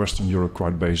nowadays in Western Europe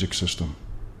quite basic system.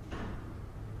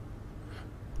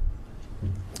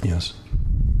 Yes.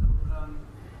 So,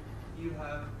 you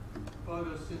have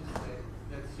photosynthesis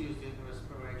that's used in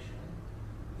respiration,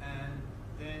 and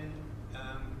then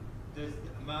there's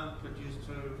the amount produced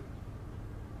through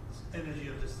energy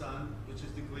of the sun, which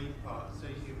is the green part. So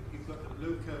you've got the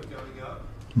blue curve going up,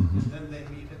 Mm-hmm. and then they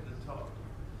meet at the top.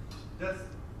 Does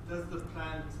the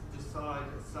plant decide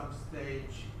at some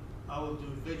stage, I will do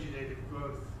vegetative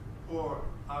growth, or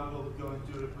I will go and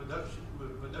do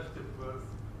reproductive growth,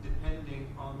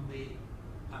 depending on the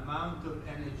amount of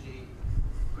energy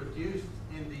produced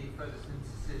in the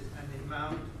photosynthesis and the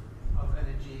amount of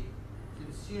energy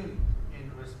consumed in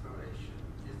respiration?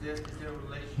 Is there a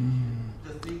relationship?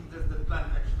 Does the plant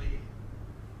actually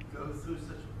go through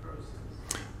such a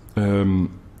process?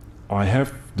 I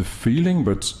have the feeling,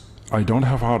 but I don't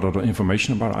have hard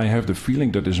information about it. I have the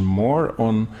feeling that is more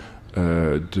on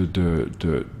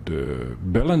the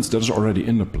balance that is already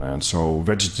in the plant, so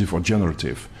vegetative or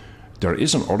generative. There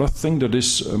is another thing that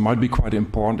is might be quite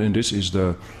important in this is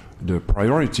the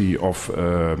priority of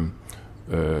how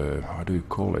do you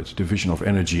call it, division of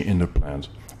energy in the plant.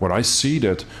 What I see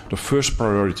that the first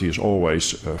priority is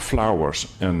always flowers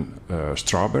and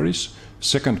strawberries.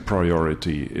 Second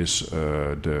priority is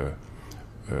the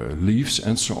leaves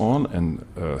and so on, and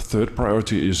third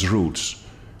priority is roots.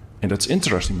 And that's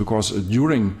interesting because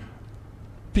during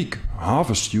peak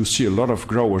harvest you see a lot of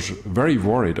growers very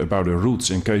worried about the roots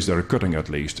in case they're cutting at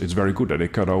least. It's very good that they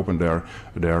cut open their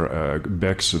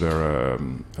bags, they're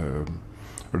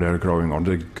growing on.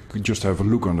 They just have a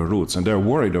look on the roots, and they're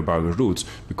worried about the roots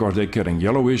because they're getting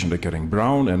yellowish and they're getting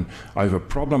brown, and I have a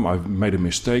problem, I've made a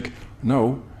mistake.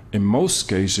 No, in most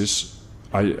cases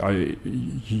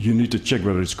you need to check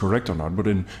whether it's correct or not, but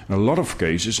in a lot of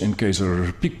cases, in case there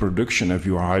is peak production, if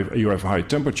you have high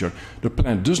temperature, the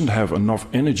plant doesn't have enough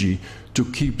energy to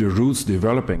keep the roots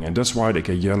developing, and that's why they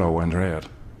get yellow and red.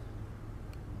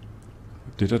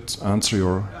 Did that answer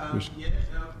your question? Yes.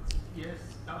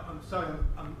 I'm sorry,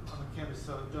 I'm a chemist,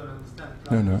 so I don't understand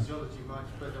plant physiology much,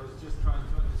 but I was just trying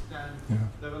to understand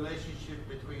the relationship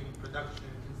between production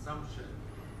and consumption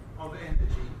of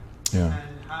energy.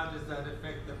 And how does that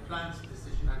affect the plant's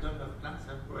decision? I don't know if plants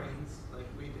have brains like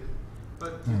we do,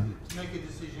 but to make a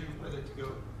decision whether to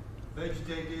go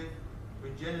vegetative,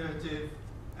 regenerative,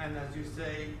 and as you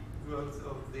say, growth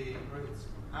of the roots.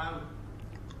 How,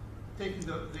 taking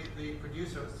the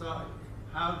producer aside,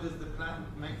 how does the plant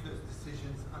make those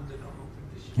decisions under normal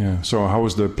conditions? Yeah, so how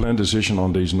is the plant decision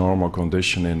on these normal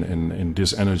conditions in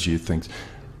this energy things?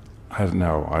 I don't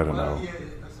know. I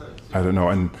don't know.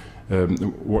 And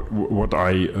what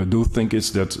I do think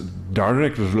is that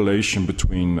direct relation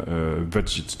between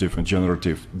vegetative and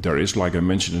generative, there is, like I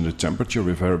mentioned, in the temperature,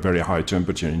 with very, very high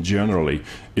temperature, and generally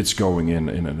it's going in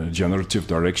a generative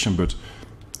direction, but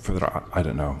further, I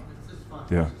don't know.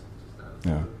 Yeah.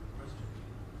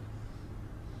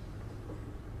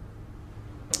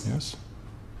 Yes?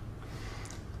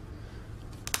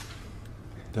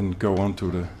 Then go on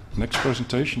to the next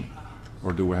presentation,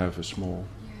 or do we have a small...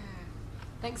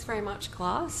 Thanks very much,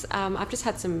 Klaas. I've just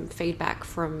had some feedback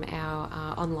from our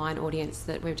online audience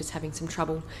that we're just having some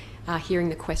trouble hearing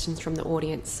the questions from the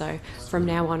audience. So from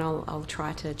now on, I'll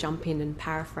try to jump in and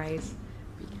paraphrase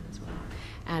as well,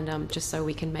 and just so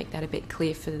we can make that a bit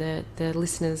clear for the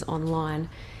listeners online.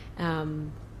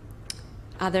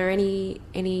 Are there any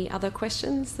other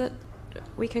questions that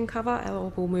we can cover,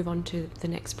 or we'll move on to the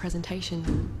next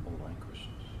presentation? Online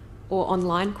questions. Or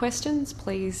online questions,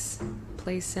 please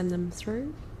send them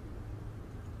through.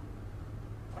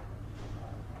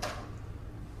 I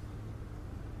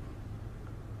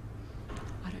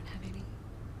don't have any.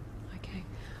 Okay.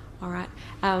 All right.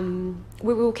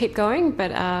 We will keep going,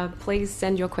 but please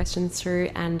send your questions through,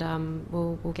 and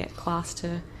we'll get Klaas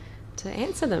to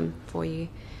answer them for you.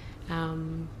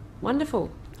 Wonderful.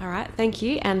 All right. Thank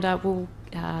you, and we'll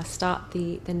start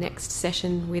the next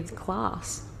session with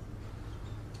Klaas.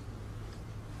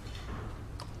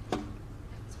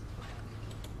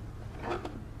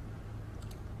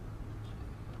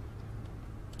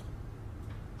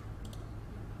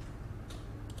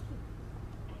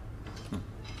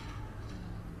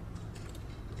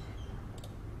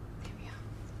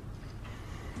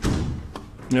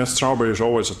 Yeah, strawberry is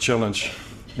always a challenge,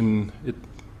 and it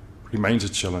remains a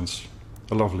challenge,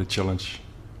 a lovely challenge.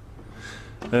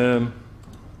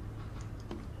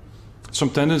 Some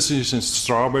tendencies in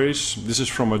strawberries. This is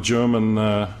from a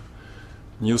German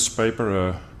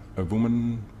newspaper, a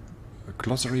woman, a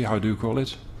glossary, how do you call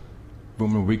it?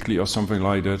 Woman Weekly or something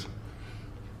like that.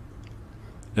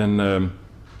 And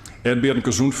Erdbeeren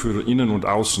gesund für innen und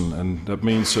außen, and that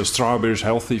means strawberries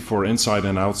healthy for inside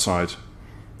and outside.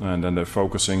 And then they're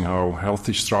focusing how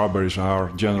healthy strawberries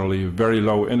are, generally very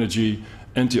low energy,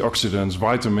 antioxidants,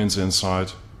 vitamins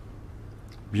inside.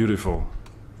 Beautiful.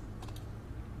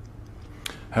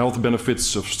 Health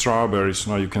benefits of strawberries,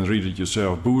 now you can read it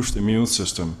yourself. Boost immune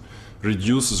system,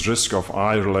 reduces risk of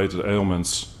eye-related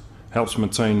ailments, helps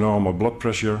maintain normal blood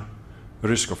pressure,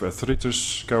 risk of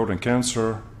arthritis, gout and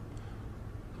cancer,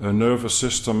 nervous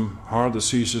system, heart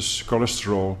diseases,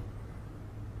 cholesterol.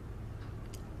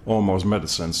 Almost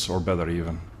medicines, or better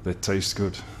even. They taste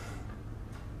good.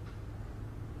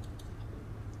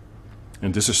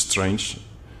 And this is strange.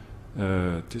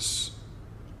 This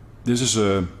is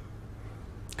a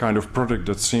kind of product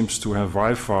that seems to have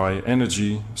Wi-Fi,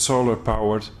 energy, solar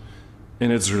powered,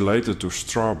 and it's related to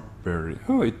strawberry.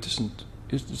 Oh, it isn't.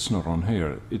 It's not on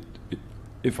here.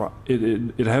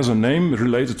 It has a name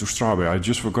related to strawberry. I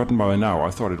just forgotten by now. I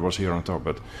thought it was here on top,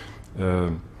 but.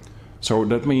 So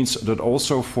that means that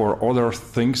also for other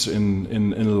things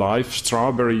in life,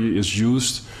 strawberry is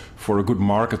used for a good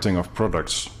marketing of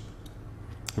products.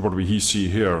 What we see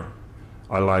here,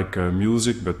 I like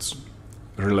music, but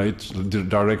the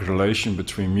direct relation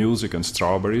between music and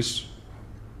strawberries,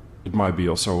 it might be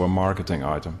also a marketing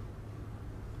item.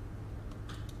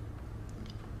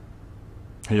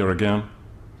 Here again,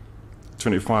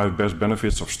 25 best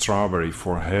benefits of strawberry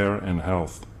for hair and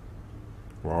health.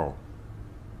 Wow.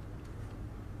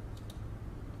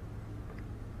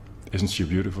 Isn't she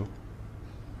beautiful?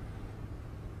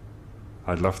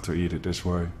 I'd love to eat it this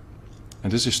way.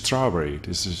 And this is strawberry.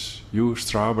 This is you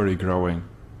strawberry growing.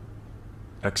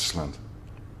 Excellent.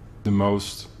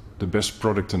 The best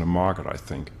product in the market, I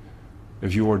think.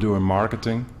 If you are doing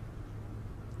marketing,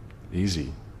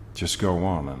 easy. Just go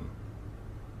on and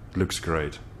it looks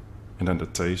great. And then the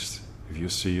taste, if you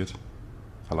see it,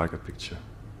 I like a picture.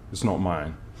 It's not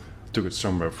mine. I took it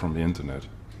somewhere from the internet.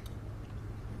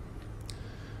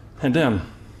 And then,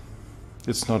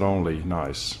 it's not only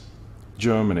nice.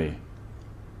 Germany.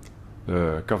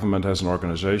 The government has an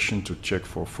organization to check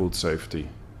for food safety.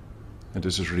 And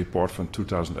this is a report from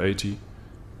 2018.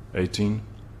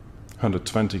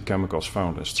 120 chemicals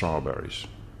found in strawberries.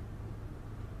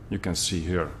 You can see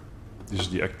here. This is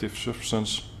the active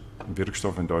substance,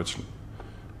 Wirkstoff in Deutschland,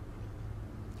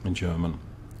 in German.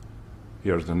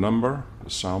 Here's the number,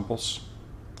 the samples,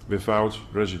 without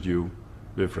residue,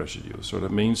 with residue. So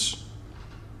that means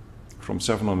from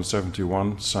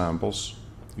 771 samples,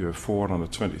 you have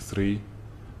 423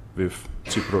 with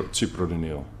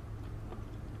cyprodenyl,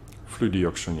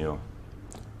 fludeoxonil.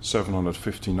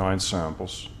 759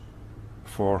 samples,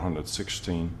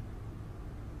 416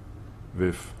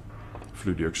 with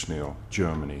fludeoxonil,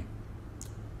 Germany.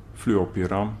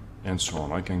 Fluopiram, and so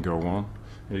on. I can go on.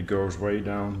 It goes way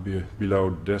down below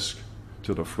the desk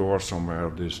to the floor somewhere,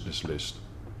 this list.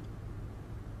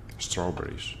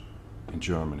 Strawberries in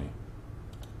Germany.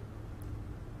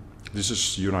 This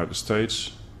is the United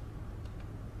States.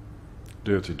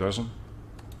 Dirty Dozen.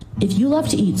 If you love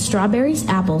to eat strawberries,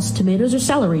 apples, tomatoes, or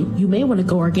celery, you may want to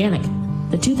go organic.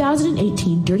 The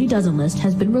 2018 Dirty Dozen list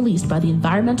has been released by the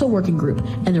Environmental Working Group,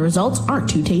 and the results aren't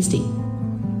too tasty.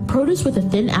 Produce with a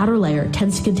thin outer layer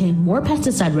tends to contain more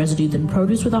pesticide residue than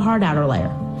produce with a hard outer layer.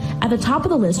 At the top of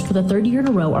the list for the third year in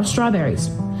a row are strawberries.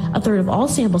 A third of all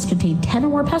samples contain 10 or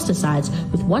more pesticides,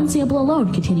 with one sample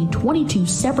alone containing 22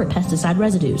 separate pesticide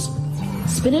residues.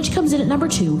 Spinach comes in at number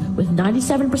 2, with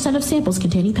 97% of samples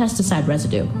containing pesticide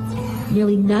residue.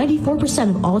 Nearly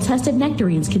 94% of all tested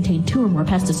nectarines contain 2 or more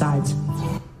pesticides.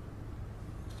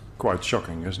 Quite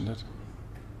shocking, isn't it?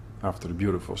 After the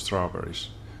beautiful strawberries.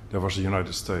 There was the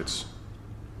United States.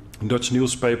 Dutch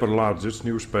newspaper, a large Dutch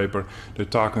newspaper, they're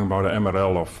talking about the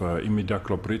MRL of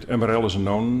imidacloprid. MRL is a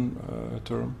known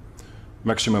term.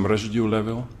 Maximum residue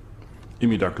level.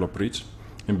 Imidacloprid.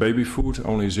 In baby food,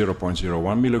 only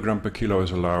 0.01 milligram per kilo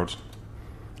is allowed.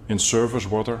 In surface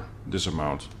water, this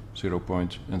amount, 0.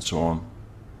 And so on,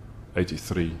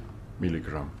 83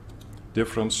 milligram.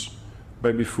 Difference,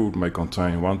 baby food may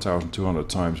contain 1,200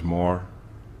 times more.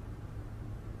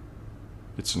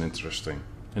 It's an interesting.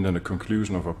 And then the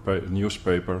conclusion of a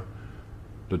newspaper,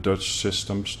 the Dutch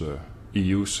systems, the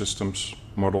EU systems,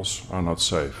 models are not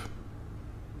safe.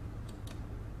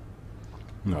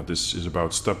 Now this is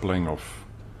about stapling of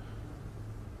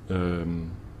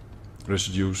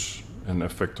residues and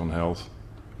effect on health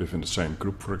within the same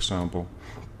group, for example.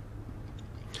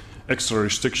 Extra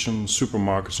restriction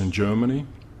supermarkets in Germany.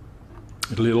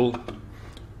 Little.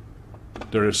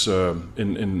 There is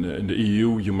in the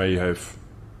EU you may have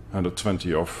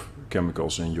 120 of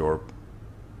chemicals in your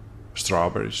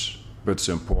strawberries, but it's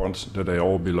important that they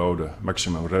all below the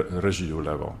maximum residue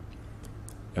level.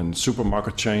 And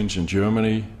supermarket chains in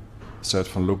Germany said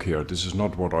from look here, this is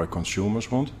not what our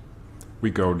consumers want. We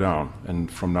go down,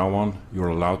 and from now on you're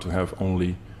allowed to have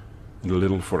only in the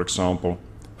little, for example,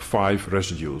 5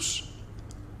 residues.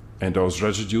 And those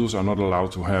residues are not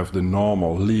allowed to have the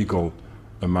normal legal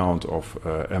amount of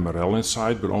MRL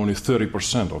inside, but only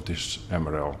 30% of this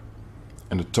MRL.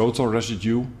 And the total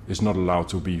residue is not allowed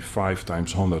to be 5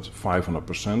 times 100,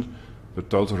 500%. The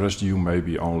total residue may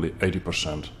be only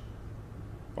 80%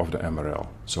 of the MRL.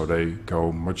 So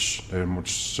they're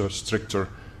much stricter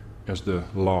as the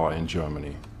law in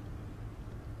Germany.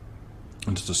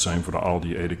 And it's the same for the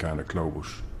Aldi, Edeka and the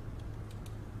Globus.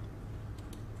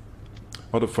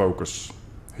 What a focus.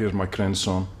 Here's my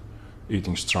grandson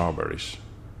eating strawberries.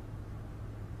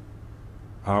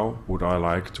 How would I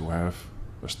like to have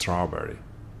a strawberry?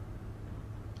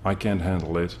 I can't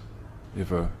handle it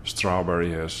if a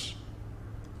strawberry has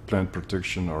plant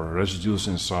protection or residues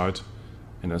inside.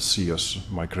 and I see as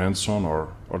my grandson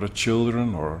or other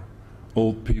children or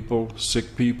old people,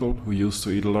 sick people who used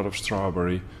to eat a lot of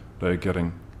strawberry, they're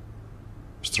getting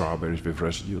strawberries with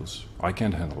residues. I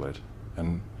can't handle it.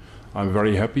 And I'm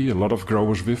very happy, a lot of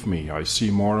growers with me. I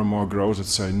see more and more growers that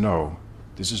say, no,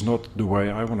 this is not the way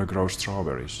I want to grow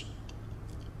strawberries.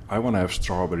 I want to have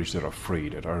strawberries that are free,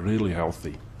 that are really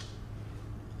healthy.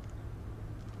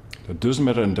 That doesn't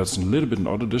matter, and that's a little bit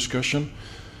another discussion.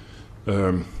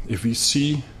 If we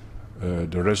see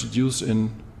the residues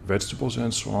in vegetables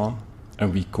and so on,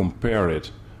 and we compare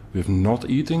it with not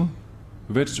eating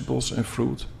vegetables and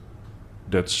fruit,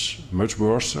 that's much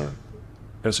worse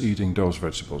as eating those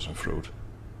vegetables and fruit.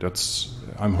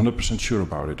 I'm 100% sure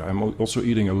about it. I'm also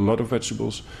eating a lot of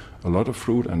vegetables, a lot of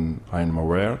fruit, and I am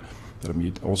aware that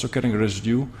I'm also getting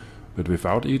residue, but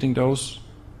without eating those,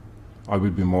 I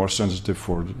would be more sensitive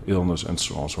for illness and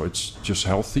so on. So it's just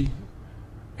healthy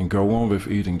and go on with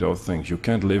eating those things. You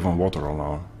can't live on water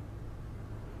alone.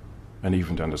 And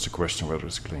even then it's a question whether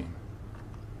it's clean.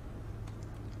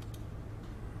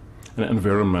 And the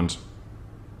environment,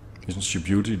 isn't she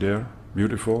beauty there?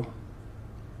 Beautiful.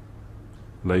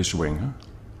 Lace wing, huh?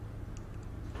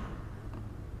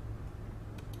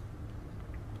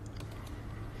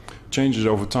 Changes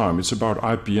over time. It's about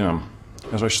IPM.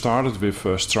 As I started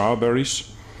with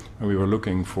strawberries, and we were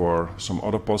looking for some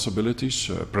other possibilities,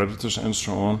 predators and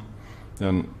so on,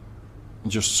 then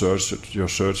just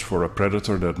search for a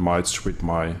predator that might suit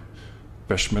my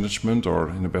pest management, or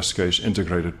in the best case,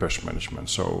 integrated pest management.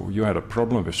 So you had a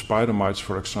problem with spider mites,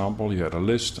 for example. You had a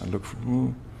list and look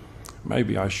for,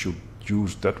 maybe I should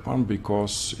use that one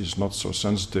because it's not so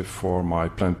sensitive for my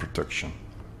plant protection.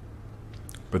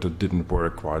 But it didn't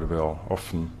work quite well.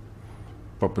 Often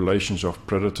populations of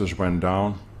predators went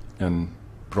down and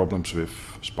problems with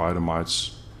spider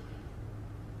mites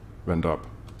went up.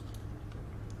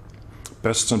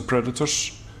 Pests and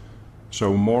predators,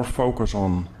 so more focus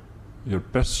on your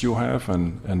pests you have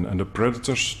and the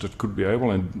predators that could be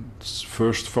able, and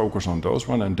first focus on those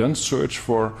one and then search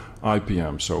for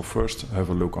IPM. So first have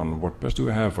a look on what pests do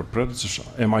I have, what predators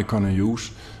am I going to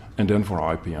use, and then for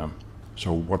IPM.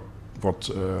 So what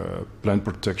plant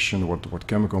protection, what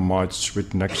chemical might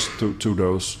switch next to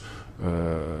those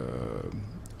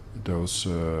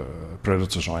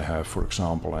predators I have, for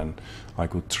example, and I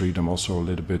could treat them also a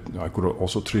little bit. I could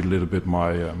also treat a little bit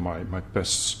my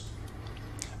pests.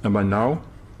 And by now,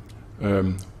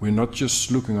 we're not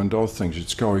just looking on those things.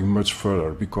 It's going much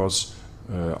further because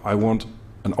I want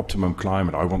an optimum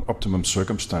climate. I want optimum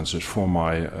circumstances for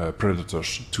my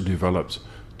predators to develop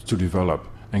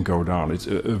and go down. It's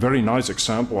a very nice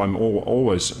example. I'm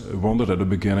always wondered at the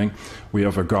beginning. We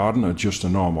have a garden, just a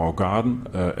normal garden,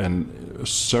 and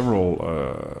several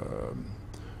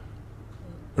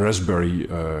raspberry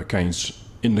canes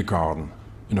in the garden,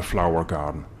 in a flower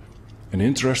garden. And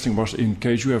interesting was, in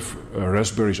case you have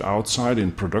raspberries outside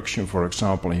in production, for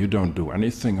example, and you don't do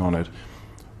anything on it,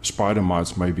 spider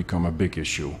mites may become a big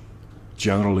issue.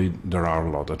 Generally, there are a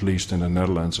lot, at least in the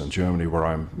Netherlands and Germany, where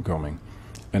I'm going.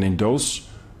 And in those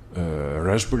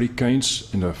raspberry canes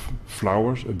in the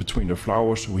flowers, between the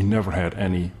flowers, we never had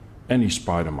any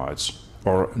spider mites,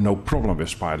 or no problem with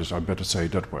spiders, I better say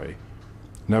it that way.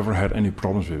 Never had any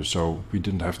problems with it, so we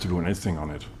didn't have to do anything on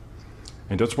it.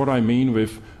 And that's what I mean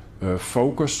with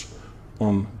focus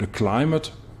on the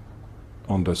climate,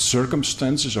 on the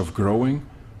circumstances of growing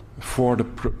for the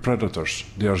predators.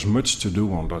 There's much to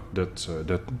do on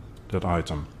that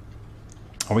item.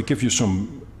 I will give you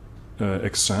some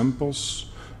examples.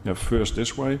 Yeah, first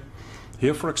this way.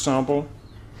 Here, for example,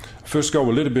 first go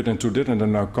a little bit into that, and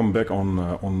then I'll come back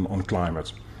on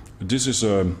climate. This is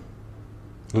a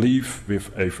leaf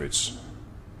with aphids.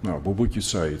 Now, what would you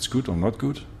say? It's good or not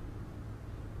good?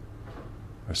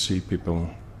 I see people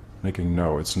making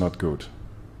no, it's not good.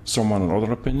 Someone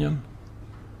another opinion?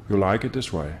 You like it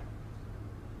this way?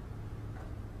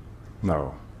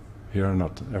 No, here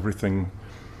not. Everything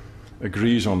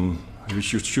agrees on. You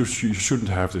shouldn't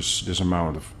have this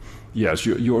amount of. Yes,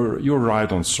 you're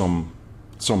right on some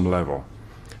level.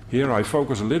 Here I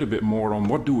focus a little bit more on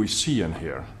what do we see in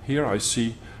here. Here I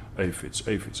see aphids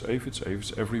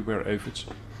everywhere, aphids.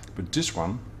 But this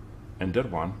one, and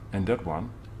that one, and that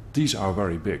one, these are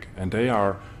very big, and they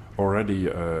are already.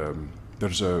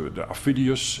 The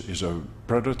Aphidius is a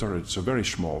predator. It's a very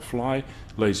small fly,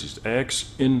 lays its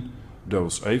eggs in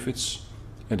those aphids,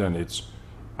 and then it's.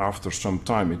 After some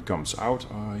time it comes out.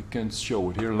 I can't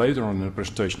show it here. Later on in the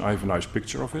presentation I have a nice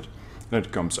picture of it. Then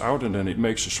it comes out and then it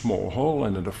makes a small hole,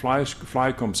 and then the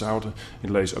fly comes out. It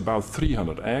lays about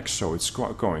 300 eggs, so it's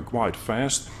going quite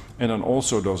fast. And then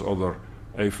also those other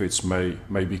aphids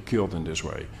may be killed in this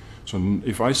way. So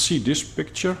if I see this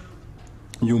picture,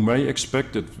 you may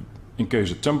expect that in case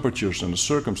the temperatures and the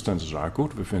circumstances are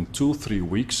good, within 2-3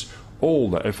 weeks, all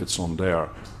the aphids on there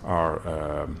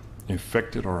are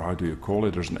infected, or how do you call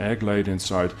it? There's an egg laid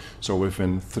inside, so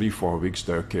within 3-4 weeks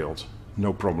they're killed.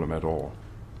 No problem at all.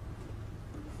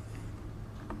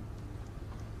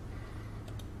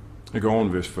 I go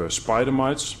on with spider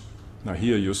mites. Now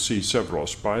here you see several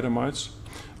spider mites.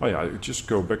 Oh yeah, I just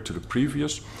go back to the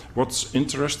previous. What's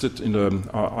interested in the...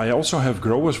 I also have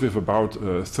growers with about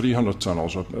 300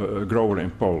 tunnels, a grower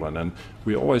in Poland, and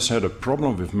we always had a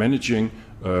problem with managing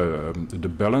the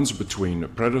balance between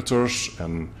predators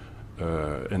and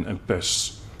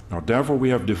pests. Now therefore we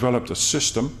have developed a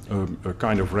system, a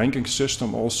kind of ranking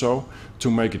system also, to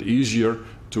make it easier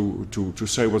to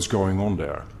say what's going on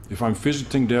there. If I'm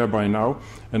visiting there by now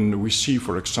and we see,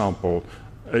 for example,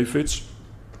 aphids,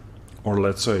 or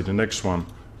let's say the next one,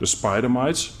 the spider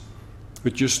mites,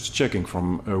 we're just checking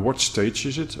from what stage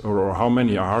is it, or how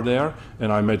many are there,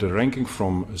 and I made a ranking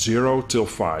from 0 till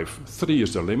 5. 3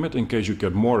 is the limit. In case you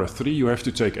get more than 3, you have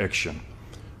to take action.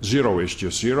 0 is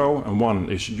just 0, and 1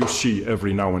 is you see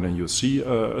every now and then you see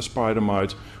a spider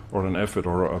mite, or an aphid,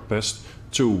 or a pest.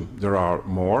 2, there are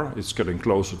more, it's getting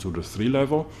closer to the 3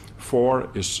 level. 4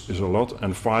 is a lot,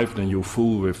 and 5, then you're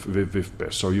full with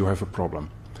pests, so you have a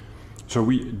problem. So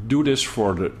we do this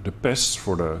for the pests,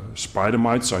 for the spider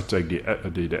mites. I take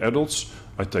the adults,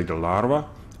 I take the larvae,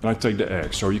 and I take the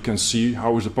eggs. So you can see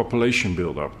how is the population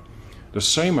build up. The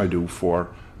same I do for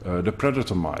the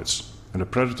predator mites. And the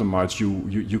predator mites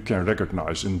you can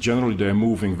recognize. And generally they're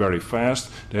moving very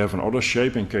fast. They have another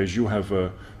shape. In case you have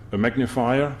a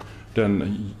magnifier,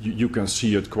 then you can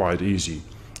see it quite easy.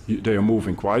 They are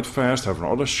moving quite fast, have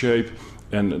another shape,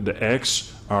 and the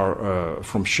eggs are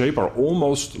from shape are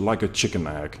almost like a chicken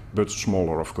egg, but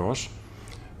smaller of course.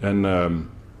 And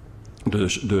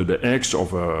the eggs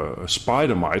of a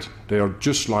spider mite, they are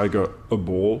just like a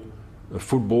ball, a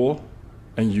football,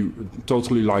 and you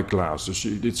totally like glass. So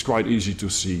it's quite easy to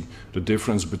see the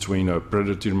difference between a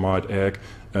predator mite egg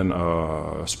and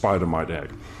a spider mite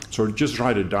egg. So just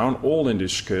write it down all in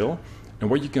this scale. And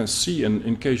what you can see,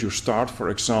 in case you start, for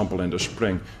example, in the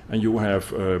spring, and you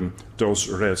have those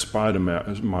red spider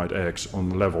mite eggs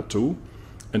on level 2,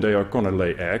 and they are going to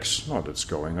lay eggs, oh, that's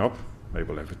going up,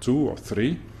 maybe level 2 or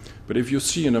 3. But if you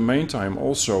see in the meantime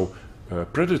also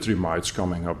predatory mites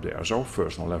coming up there, so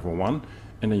first on level 1,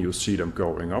 and then you see them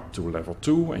going up to level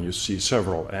 2, and you see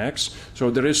several eggs. So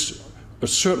there is a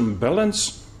certain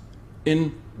balance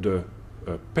in the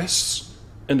pests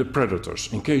and the predators.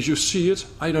 In case you see it,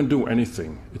 I don't do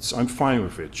anything. I'm fine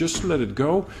with it. Just let it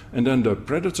go, and then the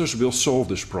predators will solve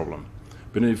this problem.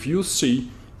 But if you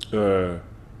see that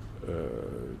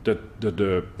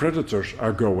the predators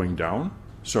are going down,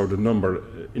 so the number,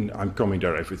 I'm coming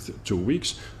there every 2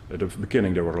 weeks. At the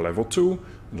beginning there were level 2,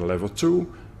 and level 2,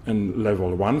 and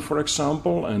level 1, for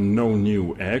example, and no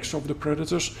new eggs of the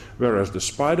predators, whereas the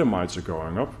spider mites are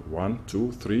going up, 1,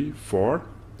 2, 3, 4,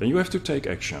 then you have to take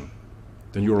action.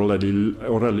 Then you're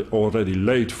already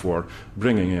late for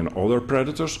bringing in other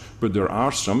predators, but there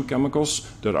are some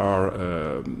chemicals that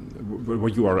are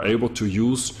what you are able to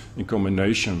use in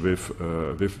combination with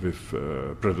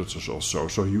predators also.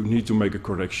 So you need to make a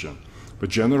correction. But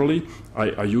generally,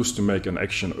 I used to make an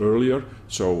action earlier.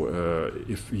 So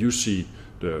if you see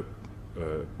the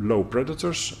low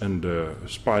predators and the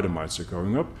spider mites are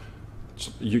going up,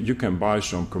 you can buy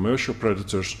some commercial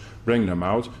predators, bring them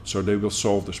out, so they will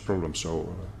solve this problem.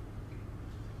 So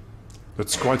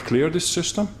that's quite clear, this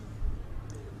system.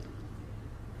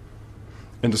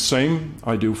 And the same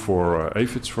I do for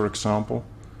aphids, for example,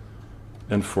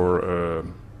 and for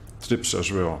thrips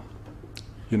as well.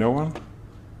 You know one?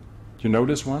 You know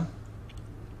this one?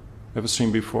 Ever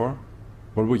seen before?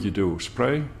 What would you do?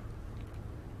 Spray?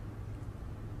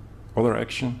 Other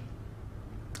action?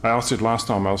 I asked it last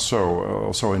time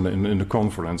also in the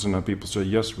conference, and then people say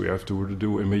yes, we have to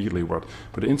do immediately what.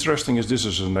 But the interesting is this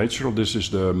is a natural. This is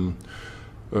the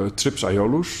Thrips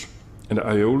aeolus, and the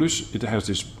aeolus, it has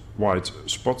these white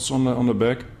spots on the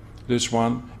back. This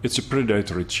one, it's a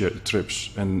predatory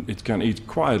thrips, and it can eat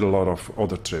quite a lot of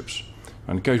other thrips.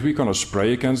 And in case we're going to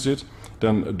spray against it,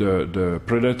 then the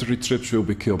predatory thrips will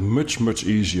be killed much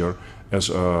easier as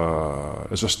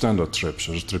a standard thrips,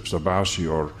 as a Thrips dabasi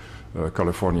or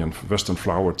Californian western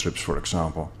flower thrips, for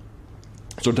example.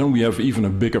 So then we have even a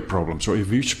bigger problem. So if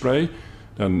we spray,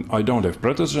 then I don't have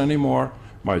predators anymore.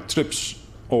 My thrips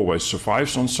always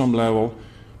survives on some level,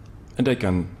 and they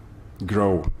can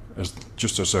grow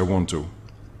just as they want to.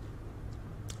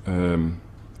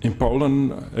 In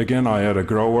Poland, again, I had a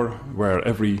grower where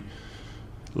every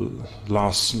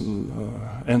last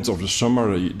end of the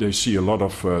summer, they see a lot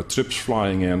of trips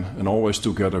flying in, and always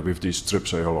together with these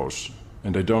trips halos.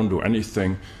 And they don't do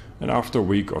anything, and after a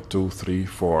week or 2, 3,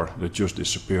 4, they just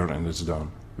disappear and it's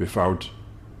done, without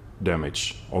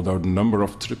damage. Although the number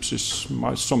of trips is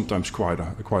sometimes quite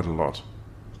a lot.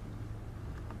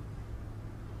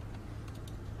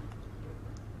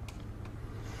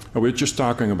 And we're just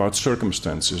talking about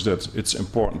circumstances, that it's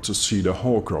important to see the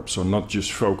whole crop, so not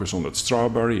just focus on that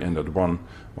strawberry and that one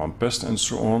pest and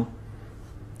so on.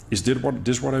 Is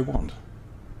this what I want?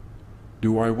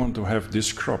 Do I want to have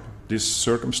this crop, these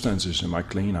circumstances in my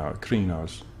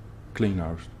greenhouse?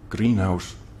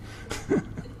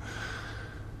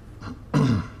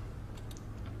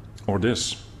 Or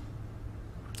this?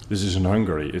 This is in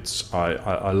Hungary.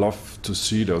 I love to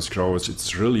see those growers.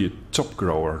 It's really a top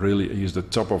grower. Really, he's the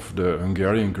top of the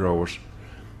Hungarian growers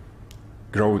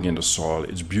growing in the soil.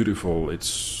 It's beautiful.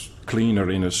 It's cleaner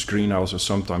in his greenhouse or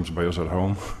sometimes by us at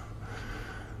home.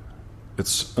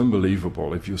 It's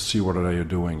unbelievable if you see what they are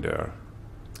doing there.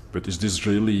 But is this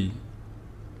really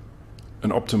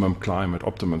an optimum climate,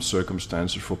 optimum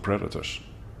circumstances for predators?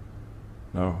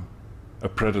 No. A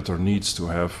predator needs to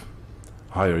have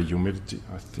higher humidity.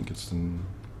 I think it's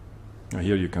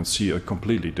here you can see a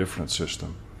completely different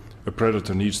system. A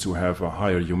predator needs to have a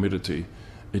higher humidity.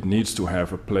 It needs to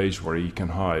have a place where he can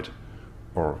hide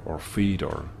or feed.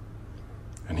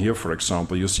 And here, for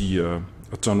example, you see a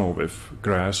tunnel with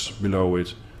grass below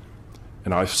it.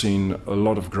 And I've seen a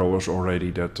lot of growers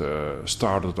already that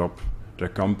started up their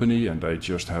company, and they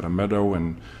just had a meadow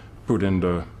and put in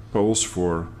the poles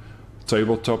for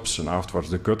tabletops and afterwards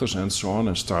the gutters and so on,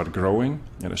 and start growing.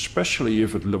 And especially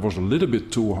if it was a little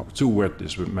bit too wet,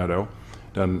 this meadow,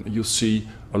 then you see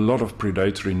a lot of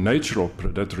natural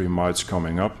predatory mites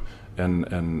coming up. And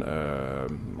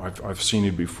I've seen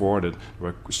it before that there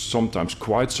were sometimes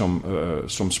quite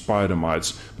some spider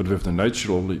mites, but with the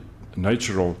natural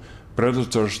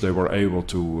predators, they were able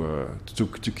to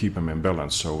keep them in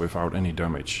balance, so without any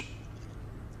damage.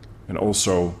 And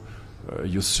also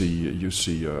you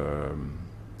see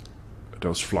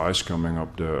those flies coming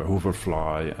up, the hoover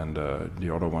fly and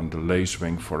the other one, the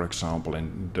lacewing, for example,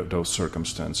 in those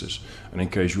circumstances. And in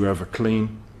case you have a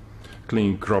clean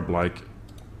crop like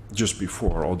just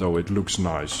before, although it looks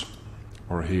nice,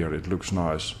 or here it looks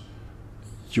nice,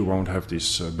 you won't have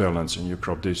this balance in your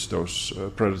crop. Those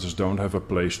predators don't have a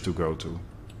place to go to.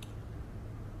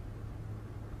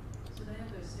 So they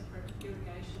have a separate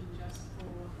irrigation just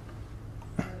for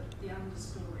the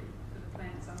understory, for the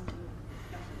plants under the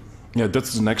gutters? Yeah,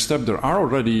 that's the next step. There are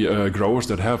already growers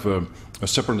that have a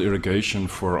separate irrigation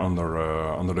for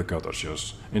under the gutters.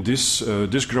 Yes. In this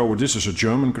grower, this is a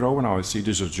German grower. Now I see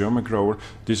this is a German grower.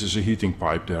 This is a heating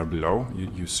pipe there below.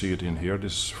 You see it in here.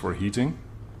 This is for heating.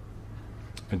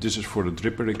 And this is for the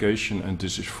drip irrigation, and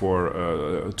this is for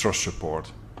truss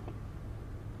support.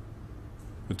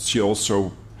 But she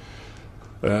also,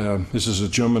 this is a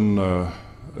German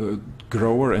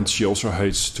grower, and she also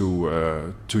hates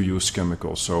to use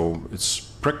chemicals. So it's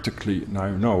practically,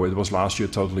 no, it was last year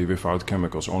totally without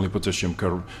chemicals, only potassium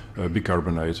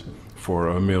bicarbonate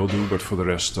for mildew, but for the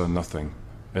rest nothing.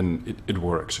 And it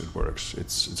works.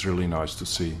 It's really nice to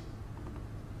see.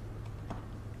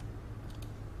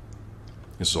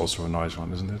 It's also a nice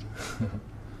one, isn't it?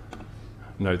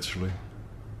 Naturally.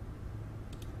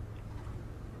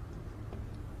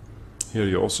 Here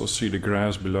you also see the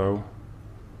grass below.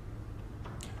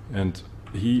 And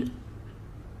here's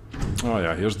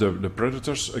the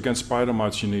predators. Against spider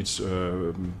mites, you need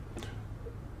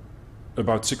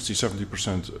about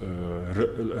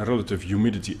 60-70% relative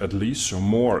humidity at least, so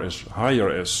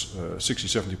higher as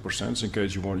 60-70%, in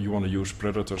case you want to use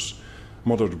predators.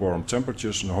 Moderate warm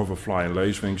temperatures, and hoverfly and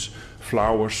lacewings,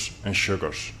 flowers and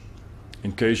sugars.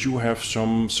 In case you have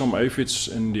some aphids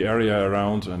in the area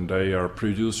around and they are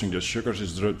producing the sugars,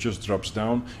 it just drops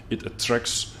down, it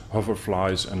attracts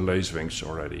hoverflies and lacewings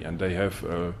already, and they have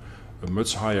a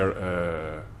much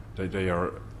higher, they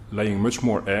are laying much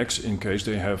more eggs in case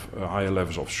they have higher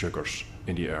levels of sugars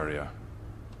in the area.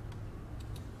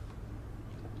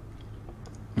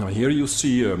 Now here you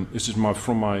see, this is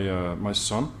from my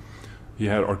son. He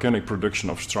had organic production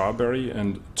of strawberry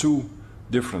and 2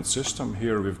 different systems.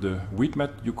 Here with the wheat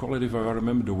mat, you call it if I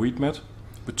remember, the wheat mat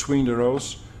between the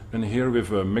rows, and here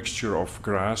with a mixture of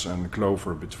grass and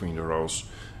clover between the rows.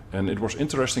 And it was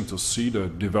interesting to see the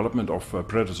development of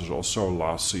predators also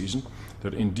last season,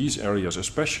 that in these areas,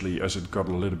 especially as it got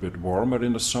a little bit warmer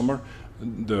in the summer,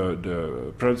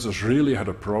 the predators really had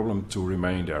a problem to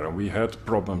remain there, and we had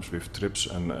problems with trips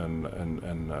and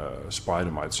spider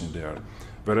mites in there.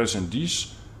 Whereas in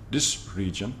this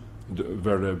region,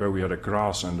 where we had a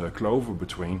grass and a clover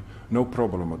between, no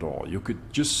problem at all. You could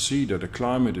just see that the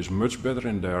climate is much better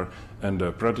in there and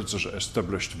the predators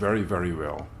established very, very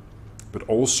well. But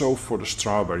also for the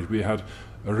strawberries, we had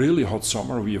a really hot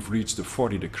summer. We have reached the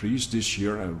 40 degrees this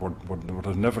year, and what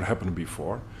has never happened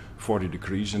before. 40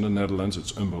 degrees in the Netherlands,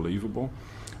 it's unbelievable.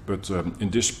 But in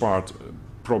this part,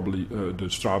 probably the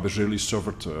strawberries really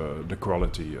suffered the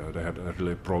quality. They had a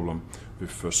really problem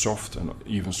with soft and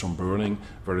even some burning,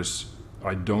 whereas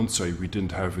I don't say we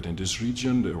didn't have it in this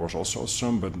region. There was also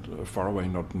some, but far away,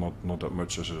 not that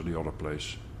much as the other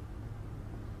place.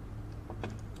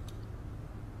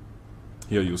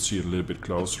 Here you'll see it a little bit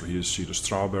closer. Here you see the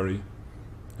strawberry,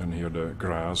 and here the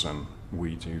grass and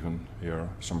wheat even. Here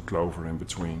some clover in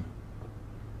between.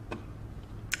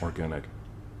 Organic.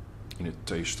 And it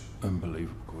tastes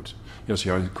unbelievable good. Yes,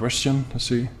 you have a question? Let's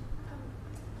see. You've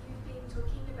been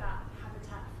talking about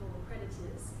habitat for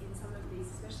predators in some of these,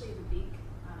 especially the big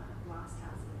glass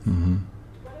houses. Mm-hmm.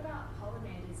 What about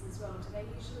pollinators as well? Do they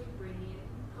usually bring in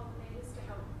pollinators to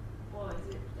help, or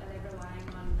are they relying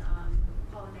on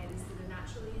pollinators that are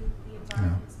naturally in the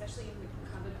environment, especially in the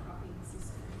covered cropping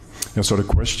systems? Yeah, so the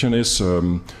question is,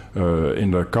 in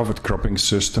the covered cropping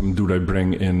system, do they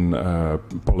bring in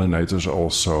pollinators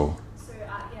also? So,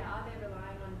 are they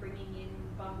relying on bringing in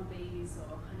bumblebees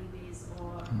or honeybees,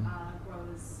 or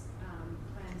growers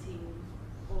planting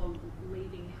or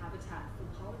leaving habitat for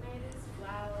pollinators,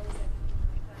 flowers,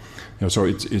 anything like that? Yeah, so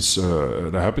it's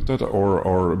the habitat,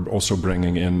 or also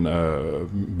bringing in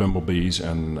bumblebees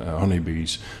and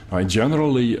honeybees. Now,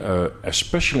 generally,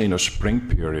 especially in the spring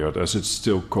period, as it's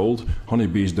still cold,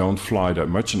 honeybees don't fly that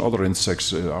much, and other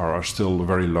insects are still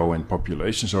very low in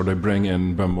population, so they bring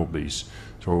in bumblebees.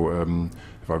 So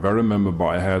if I remember,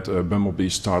 I had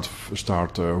bumblebees start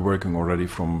working already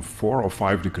from 4 or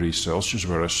 5 degrees Celsius,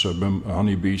 whereas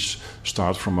honeybees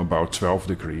start from about 12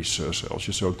 degrees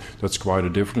Celsius. So that's quite a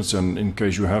difference. And in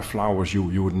case you have flowers,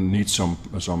 you would need some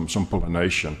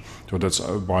pollination. So that's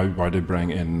why they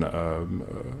bring in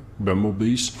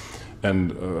bumblebees.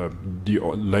 And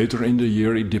later in the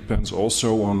year, it depends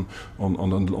also on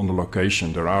the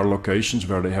location. There are locations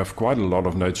where they have quite a lot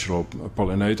of natural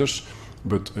pollinators.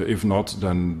 But if not,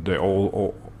 then they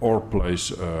all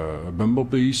place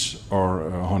bumblebees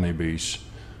or honeybees.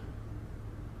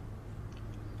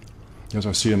 Yes,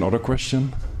 I see another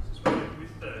question. So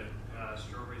with the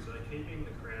strawberries, are they keeping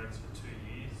the crowns for 2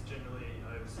 years generally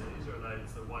overseas, or are they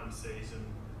for one season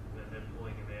and then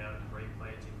pulling them out and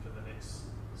replanting for the next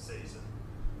season?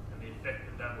 And the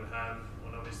effect that would have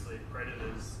on obviously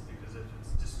predators, because if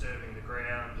it's disturbing the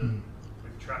ground and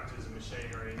with tractors and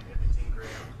machinery and everything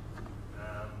ground,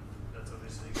 that's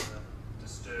obviously going to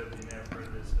disturb the amount of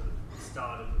predators for the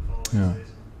start of the following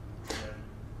season.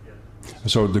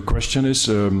 So the question is,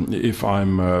 if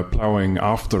I'm plowing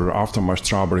after my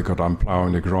strawberry cut, I'm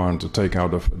plowing the ground to take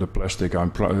out the plastic,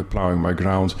 I'm plowing my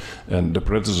ground, and the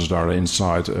predators are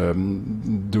inside.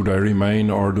 Do they remain,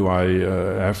 or do I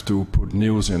have to put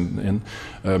news in?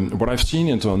 What I've seen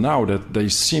until now, that they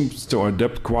seem to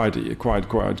adapt quite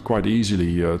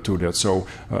easily to that. So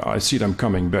I see them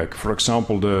coming back. For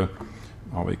example,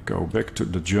 we go back to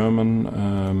the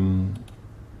German.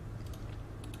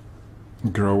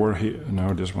 Grower here.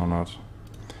 No, this one not.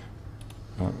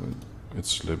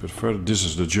 It's a little bit further. This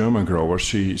is the German grower.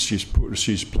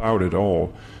 She's plowed it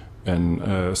all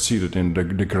and seeded in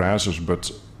the grasses,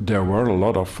 but there were a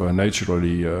lot of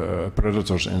naturally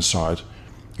predators inside.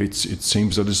 It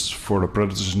seems that it's for the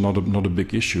predators not a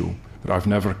big issue. But I've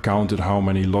never counted how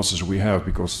many losses we have,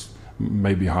 because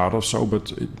maybe hard or so,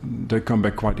 but they come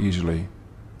back quite easily.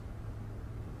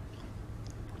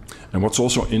 And what's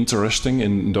also interesting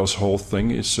in this whole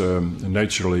thing is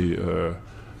naturally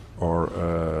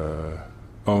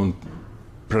owned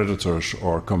predators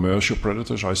or commercial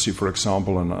predators. I see, for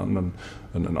example, an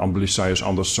Amblysaius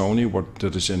andersoni,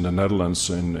 that is in the Netherlands,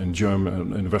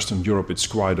 in Western Europe, it's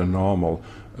quite a normal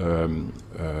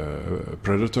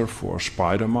predator for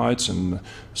spider mites, and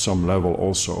some level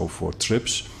also for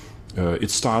thrips.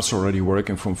 It starts already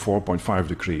working from 4.5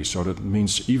 degrees, so that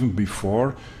means even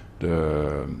before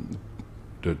the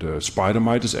spider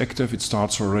mite is active, it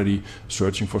starts already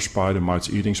searching for spider mites,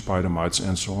 eating spider mites,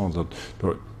 and so on.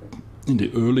 In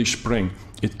the early spring,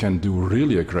 it can do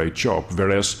really a great job,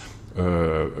 whereas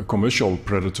commercial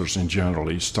predators in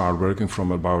generally start working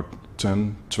from about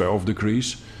 10, 12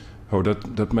 degrees. So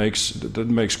that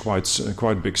makes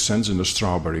quite big sense in the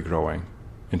strawberry growing.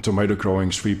 In tomato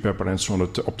growing, sweet pepper, and so on,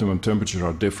 the optimum temperatures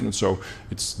are different. So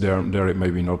it's there it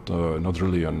may be not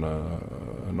really an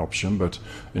option. But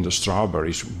in the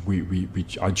strawberries,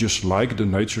 I just like the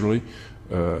naturally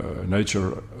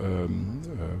nature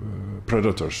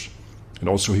predators. And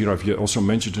also here I've also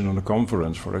mentioned it on the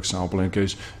conference, for example, in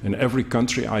case in every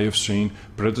country I have seen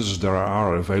predators that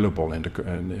are available on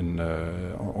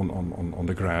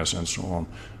the grass and so on.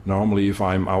 Normally, if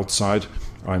I'm outside,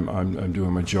 I'm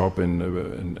doing my job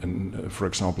for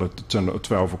example, at 10 or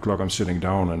 12 o'clock, I'm sitting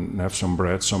down and have some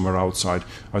bread somewhere outside.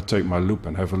 I take my loop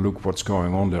and have a look what's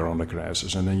going on there on the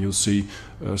grasses, and then you'll see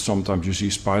sometimes you see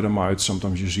spider mites,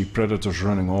 sometimes you see predators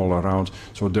running all around.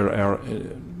 So there are.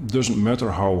 Doesn't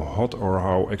matter how hot or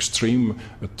how extreme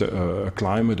a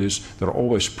climate is, there are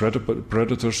always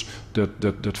predators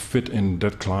that fit in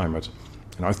that climate.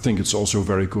 And I think it's also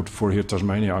very good for here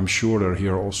Tasmania. I'm sure there are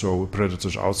here also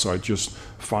predators outside. Just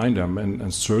find them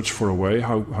and search for a way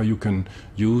how you can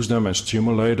use them and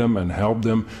stimulate them and help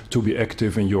them to be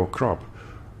active in your crop.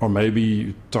 Or maybe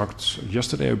you talked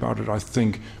yesterday about it, I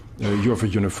think. You have a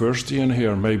university in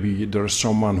here. Maybe there is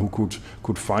someone who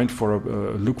could find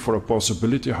look for a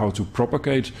possibility how to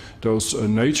propagate those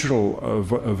natural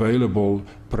available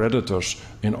predators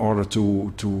in order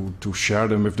to share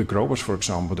them with the growers, for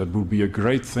example. That would be a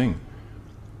great thing,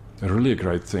 really a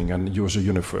great thing. And you as a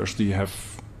university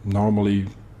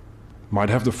might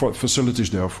have the facilities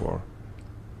there for.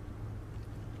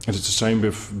 And it's the same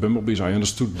with bumblebees. I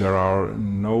understood there are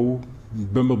no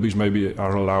bumblebees maybe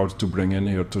are allowed to bring in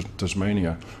here to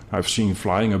Tasmania. I've seen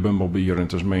flying a bumblebee here in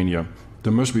Tasmania.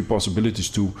 There must be possibilities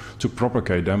to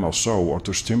propagate them also or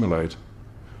to stimulate.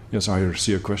 Yes, I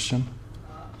see a question.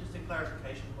 Just a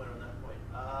clarification point on that point.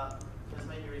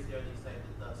 Tasmania is the only state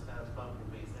that does have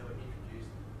bumblebees. They were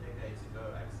introduced decades ago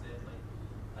accidentally,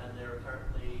 and there are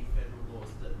currently federal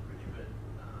laws that prohibit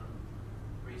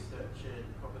research and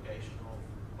propagation of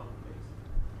bumblebees.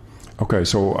 Okay,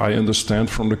 so I understand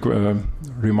from the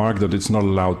remark that it's not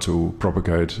allowed to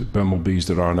propagate bumblebees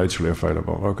that are naturally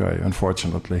available. Okay,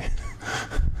 unfortunately.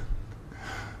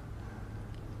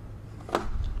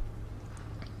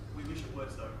 We wish it were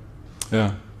so.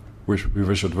 Yeah, we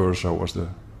wish it were so was the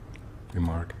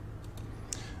remark.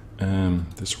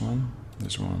 This one.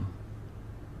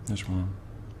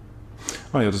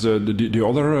 Oh yeah,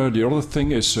 the other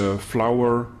thing is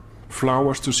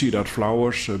flowers, to see that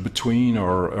flowers between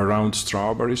or around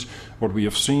strawberries. What we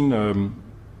have seen,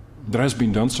 there has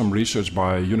been done some research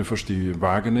by University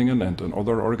Wageningen and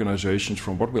other organizations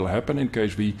from what will happen in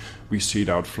case we seed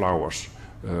out flowers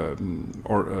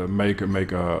or make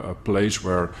a place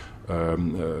where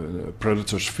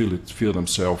predators feel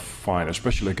themselves fine,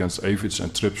 especially against aphids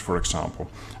and thrips, for example.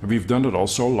 And we've done it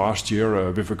also last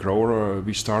year with a grower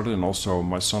we started, and also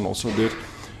my son also did.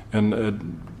 And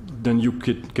then you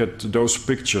could get those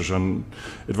pictures, and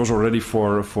it was already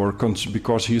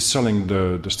because he's selling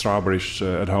the strawberries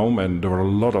at home, and there were a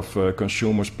lot of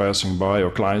consumers passing by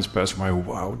or clients passing by.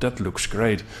 Wow, that looks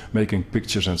great! Making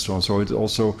pictures and so on. So it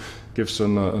also gives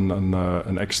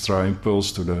an extra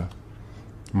impulse to the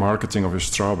marketing of his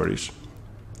strawberries.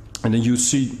 And then you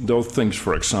see those things,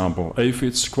 for example,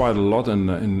 aphids quite a lot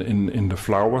in the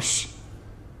flowers.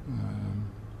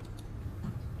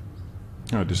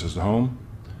 This is the home.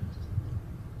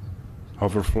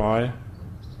 Hoverfly.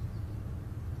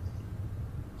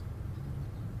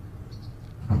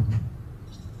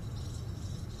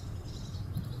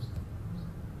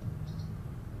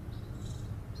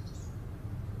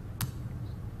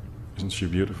 Isn't she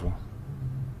beautiful?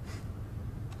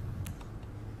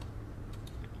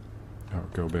 Oh,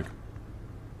 go back.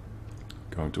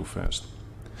 Going too fast.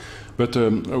 But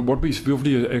what we've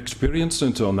really experienced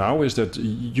until now is that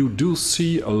you do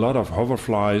see a lot of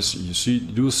hoverflies. You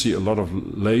do see a lot of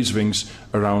lacewings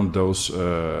around those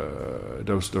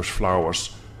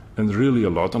flowers, and really a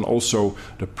lot. And also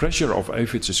the pressure of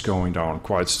aphids is going down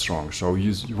quite strong. So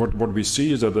what we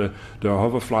see is that the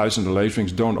hoverflies and the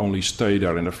lacewings don't only stay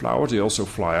there in the flowers; they also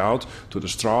fly out to the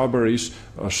strawberries,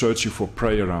 searching for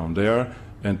prey around there.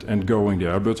 And going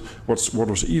there. But what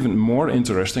was even more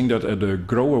interesting, that at the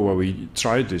grower where we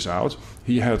tried this out,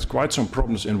 he had quite some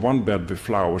problems in one bed with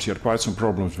flowers. He had quite some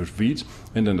problems with weeds,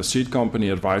 and then the seed company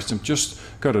advised him just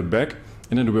cut it back,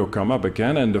 and then it will come up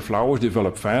again, and the flowers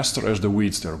develop faster as the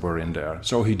weeds that were in there.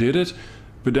 So he did it,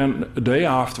 but then a day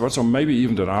afterwards, or maybe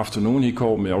even that afternoon, he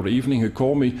called me, or the evening, he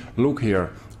called me, look here,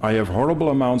 I have horrible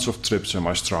amounts of thrips in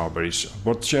my strawberries.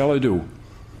 What shall I do?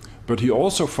 But he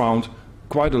also found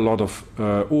quite a lot of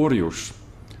Oreos.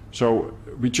 So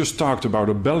we just talked about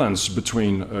a balance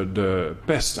between the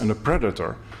pest and the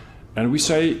predator. And we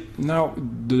say, now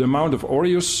the amount of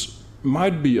Oreos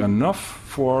might be enough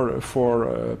for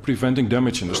preventing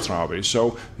damage in the strawberries.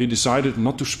 So he decided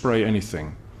not to spray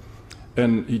anything.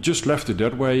 And he just left it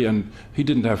that way, and he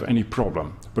didn't have any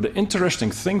problem. But the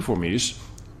interesting thing for me is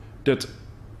that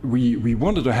we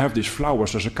wanted to have these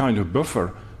flowers as a kind of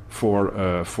buffer for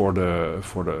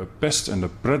the pests and the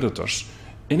predators,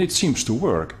 and it seems to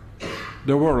work.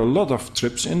 There were a lot of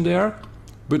trips in there,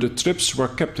 but the trips were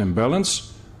kept in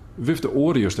balance with the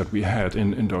aureus that we had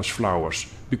in those flowers.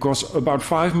 Because about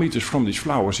 5 meters from these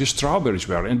flowers, his strawberries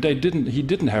were, and he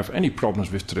didn't have any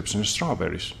problems with trips in the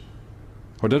strawberries.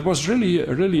 Well, that was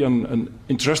really an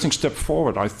interesting step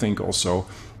forward, I think, also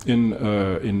in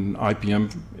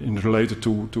IPM related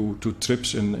to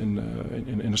trips in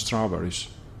the strawberries.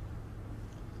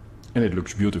 And it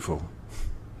looks beautiful.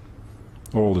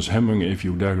 All this hemming, if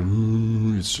you dare,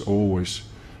 it's always.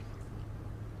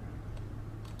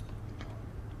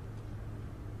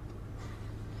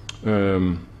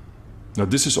 Now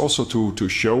this is also to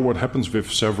show what happens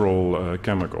with several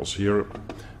chemicals. Here,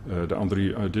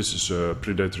 this is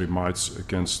predatory mites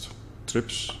against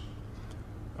trips.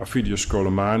 Aphidius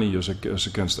colemani is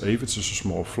against aphids, it's a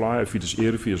small fly. Aphidius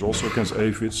erivi is also against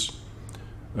aphids.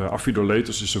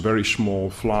 Aphidoletus is a very small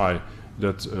fly.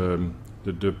 That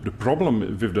the problem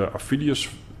with the Aphidius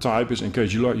type is, in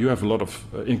case you have a lot of,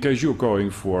 in case you're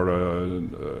going for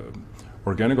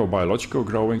organic or biological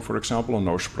growing, for example, or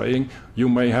no spraying, you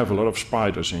may have a lot of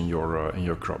spiders in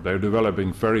your crop. They're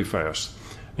developing very fast.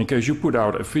 In case you put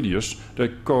out Aphidius,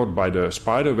 they're caught by the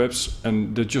spider webs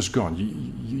and they're just gone.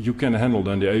 You can't handle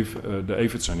then the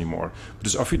aphids anymore. But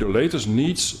this Aphidoletus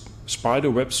needs spider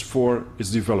webs for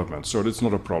its development, so that's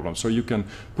not a problem. So you can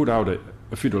put out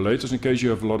Aphidoletus in case you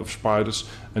have a lot of spiders,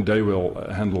 and they will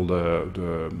handle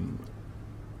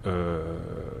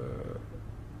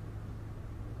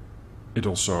it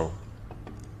also.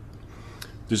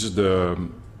 This is the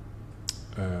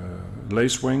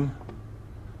lacewing.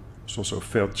 It's also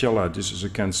Veltella. This is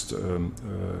against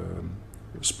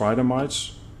spider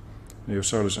mites,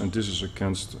 Neosalus, and this is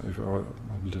against, I'm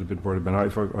a little bit worried, but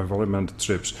I've only meant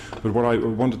trips. But what I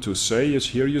wanted to say is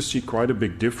here you see quite a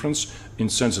big difference in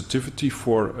sensitivity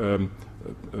for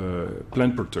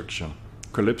plant protection.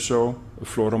 Calypso,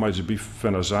 Floramide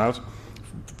bifenazate.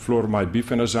 Floramide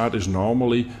bifenazate is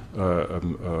normally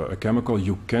a chemical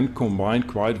you can combine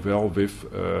quite well with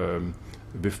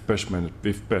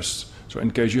pests. So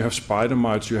in case you have spider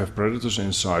mites, you have predators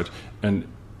inside, and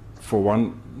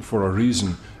for a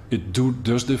reason it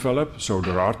does develop, so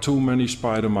there are too many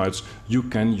spider mites, you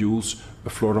can use a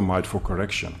floramide for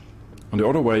correction. On the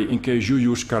other way, in case you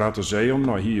use Caratazeum,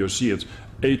 now here you see it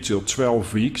 8 till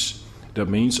 12 weeks, that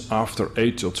means after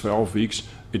 8 till 12 weeks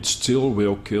it still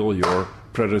will kill your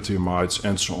predatory mites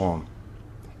and so on.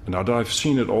 And now that I've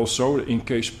seen it also, in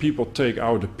case people take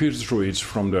out the pyrethroids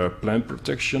from the plant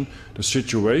protection, the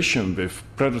situation with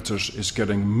predators is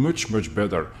getting much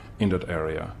better in that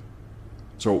area.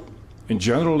 So, in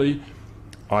generally,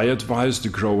 I advise the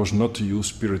growers not to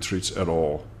use pyrethroids at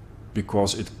all,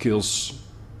 because it kills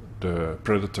the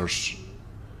predators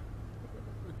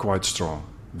quite strong,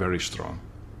 very strong.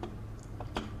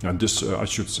 And this, I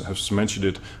should have mentioned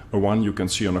it, a 1 you can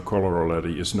see on a color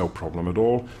already is no problem at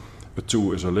all. A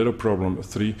 2 is a little problem. A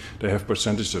 3, they have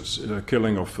percentages.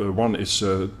 Killing of 1 is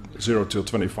 0 till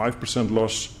 25%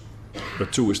 loss. A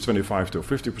 2 is 25 till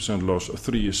 50% loss. A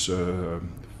 3 is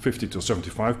 50 till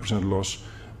 75% loss.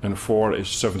 And 4 is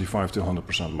 75 till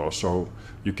 100% loss. So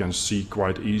you can see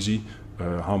quite easy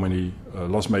how many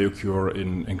loss may occur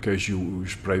in case you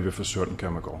spray with a certain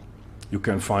chemical. You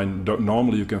can find,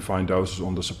 normally you can find doses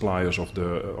on the suppliers of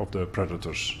the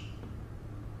predators.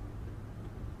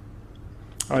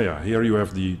 Oh yeah, here you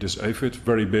have this aphid,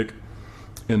 very big,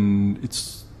 and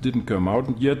it didn't come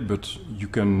out yet, but you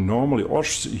can normally, or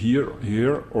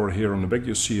here on the back,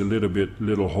 you see a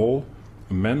little hole,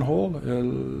 a manhole,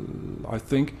 I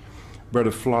think, where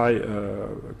the fly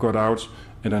got out,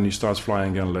 and then he starts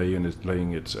flying and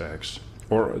laying its eggs.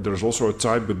 Or there's also a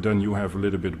type, but then you have a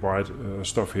little bit white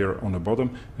stuff here on the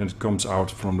bottom, and it comes out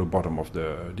from the bottom of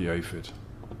the aphid.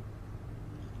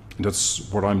 That's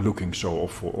what I'm looking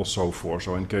also for.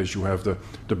 So in case you have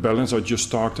the balance I just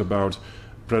talked about,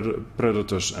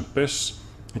 predators and pests,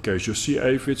 in case you see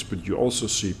aphids, but you also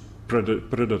see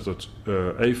predated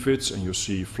aphids, and you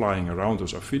see flying around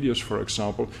those Aphidius, for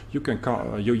example, you can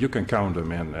count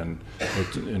them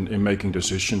in making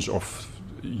decisions of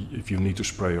if you need to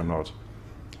spray or not.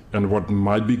 And what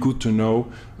might be good to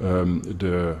know,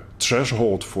 the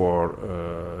threshold for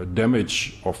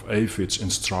damage of aphids in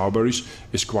strawberries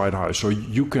is quite high. So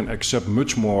you can accept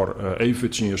much more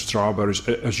aphids in your strawberries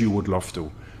as you would love to.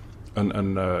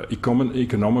 And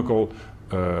economical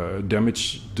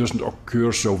damage doesn't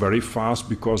occur so very fast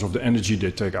because of the energy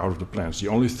they take out of the plants. The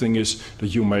only thing is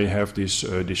that you may have this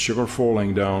sugar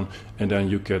falling down, and then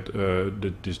you get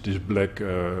this black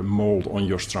mold on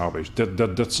your strawberries.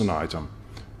 That's an item.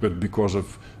 but because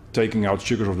of taking out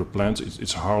sugars of the plant,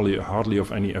 it's hardly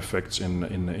of any effects in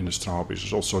the strawberries.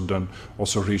 It's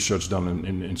also research done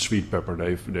in sweet pepper.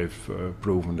 They've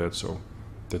proven that, so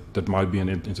that might be an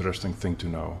interesting thing to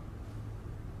know.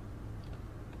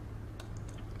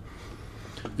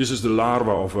 This is the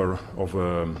larva of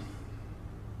a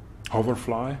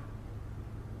hoverfly.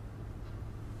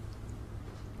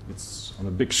 It's on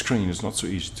a big screen. It's not so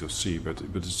easy to see, but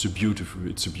it's a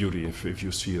beauty if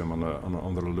you see them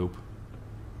under the loop.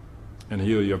 And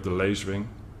here you have the lacewing,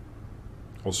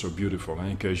 also beautiful.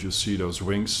 In case you see those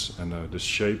wings and the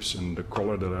shapes and the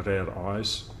color, the red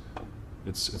eyes,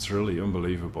 it's really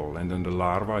unbelievable. And then the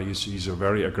larva, he's a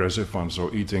very aggressive one. So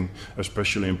eating,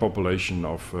 especially in populations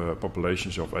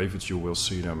of aphids, you will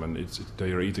see them, and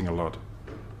they are eating a lot.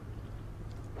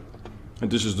 And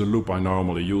this is the loop I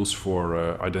normally use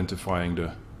for identifying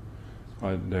the.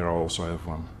 There I also have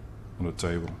one on the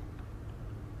table.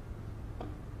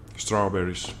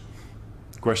 Strawberries.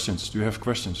 Questions? Do you have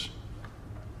questions?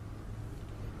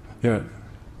 Yeah.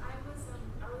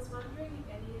 I was wondering if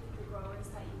any of the growers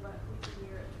that you work with in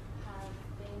Europe have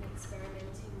been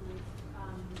experimenting with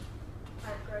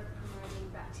plant growth promoting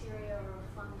bacteria or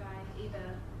fungi,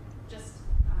 either just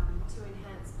to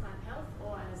enhance plant health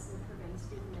or as a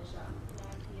preventative measure in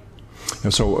our opinion. Yeah,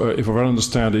 so if I well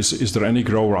understand, is there any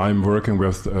grower I'm working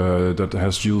with that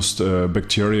has used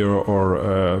bacteria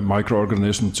or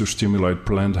microorganisms to stimulate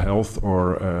plant health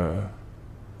or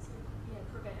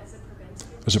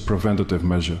as a preventative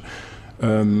measure?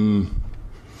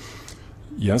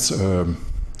 Yes.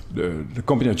 The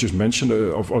company I just mentioned,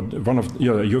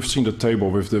 you've seen the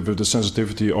table with the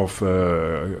sensitivity of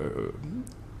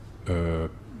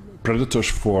predators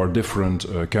for different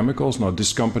chemicals. Now,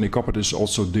 this company, Coppert, is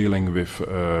also dealing with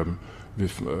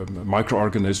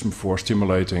microorganisms for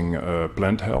stimulating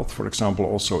plant health. For example,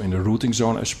 also in the rooting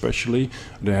zone, especially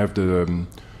they have the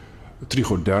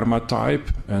Trichoderma type,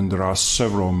 and there are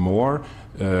several more.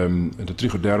 The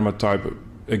Trichoderma type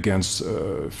against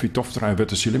Phytophthora and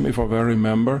Verticillium, if I well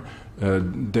remember,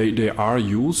 they are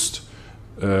used,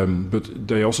 but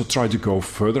they also try to go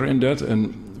further in that.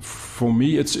 And for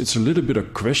me, it's a little bit a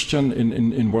question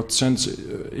in what sense,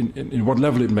 in what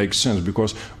level it makes sense,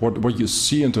 because what you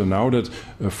see until now that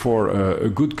for a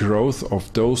good growth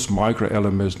of those micro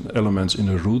elements in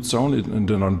the root zone, and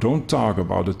then I don't talk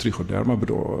about the Trichoderma,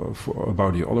 but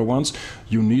about the other ones,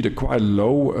 you need a quite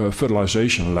low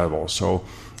fertilization level. So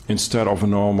instead of a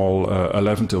normal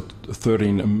 11 to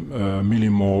 13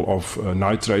 millimole of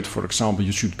nitrate, for example,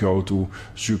 you should go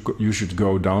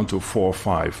down to 4 or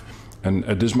 5. And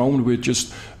at this moment, we're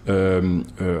just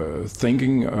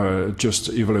thinking, just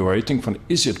evaluating,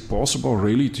 is it possible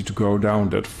really to go down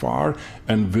that far,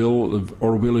 and will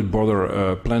it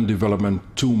bother plant development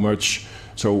too much,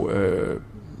 so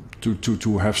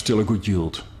to have still a good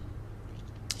yield?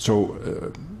 So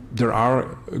there are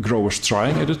growers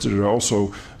trying it. They're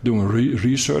also doing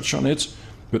research on it,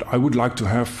 but I would like to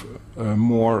have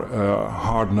more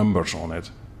hard numbers on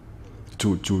it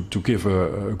to give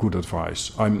a good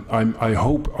advice. I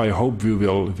hope we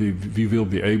will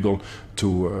be able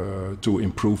to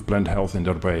improve plant health in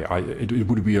that way. It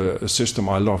would be a system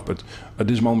I love, but at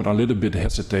this moment I'm a little bit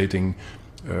hesitating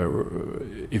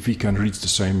if we can reach the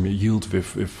same yield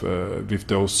with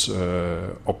those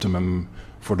optimum,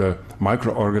 for the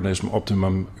microorganism,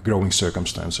 optimum growing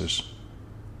circumstances.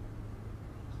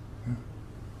 Yeah.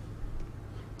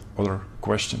 Other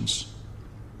questions?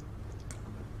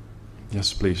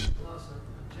 Yes, please. Klaas,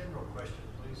 a general question,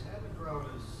 please. How do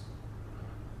growers,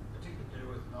 particularly to do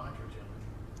with nitrogen,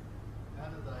 how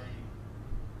do they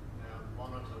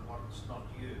monitor what's not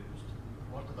used?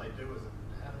 What do they do with it?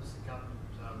 How does the government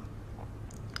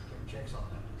keep checks on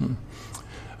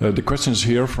that? The question is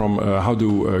here from how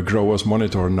do growers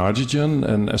monitor nitrogen,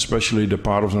 and especially the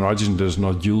part of the nitrogen that is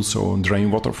not used, so in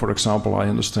drain water, for example, I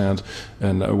understand,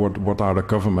 and what are the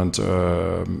government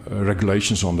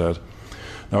regulations on that?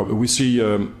 Now, we see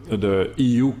the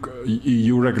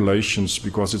EU regulations,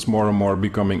 because it's more and more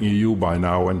becoming EU by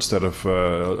now instead of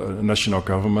national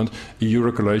government. EU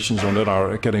regulations on that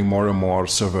are getting more and more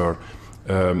severe.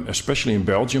 Especially in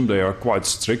Belgium, they are quite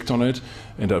strict on it,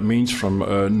 and that means from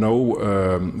no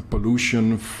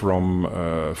pollution from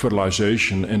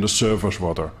fertilization in the surface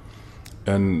water.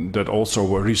 And that also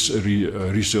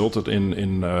resulted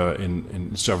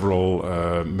in several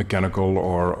mechanical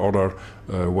or other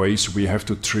ways we have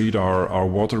to treat our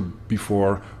water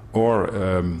before, or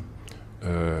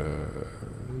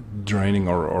draining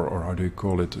or how do you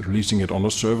call it, releasing it on the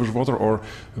surface water, or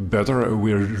better,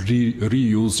 we're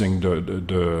reusing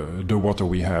the water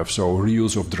we have. So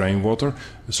reuse of drain water,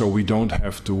 so we don't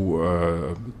have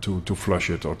to flush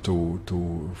it or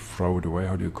to throw it away.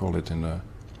 How do you call it in a...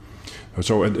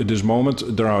 So at this moment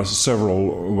there are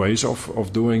several ways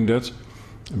of doing that,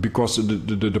 because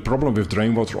the problem with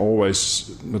drain water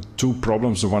always two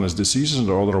problems. The one is diseases and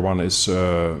the other one is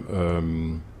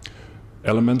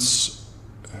elements.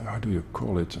 How do you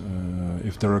call it?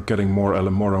 If there are getting more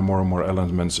and more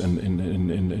elements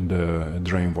in the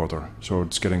drain water, so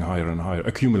it's getting higher and higher,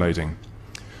 accumulating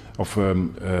of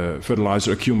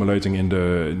fertilizer accumulating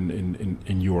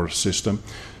in your system.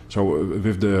 So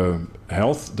with the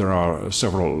health, there are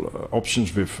several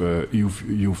options with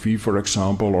UV, for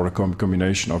example, or a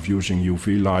combination of using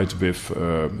UV light with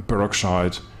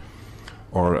peroxide,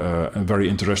 or and very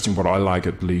interesting, what I like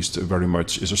at least very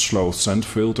much, is a slow sand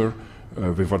filter.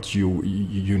 With what you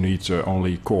need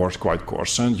only quite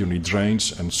coarse sand. You need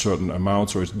drains and certain amount,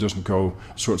 so it doesn't go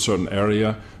certain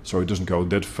area, so it doesn't go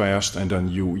that fast. And then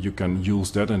you can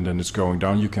use that, and then it's going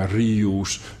down. You can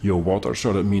reuse your water,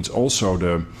 so that means also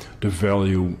the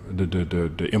value,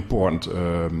 the important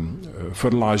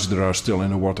fertilizers that are still in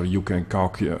the water, you can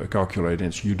calculate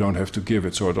it. So you don't have to give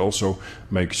it. So it also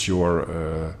makes your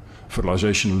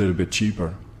fertilization a little bit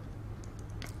cheaper.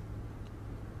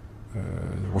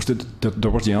 Was that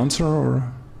was the answer, or?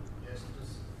 Yes,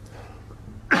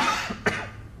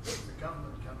 does the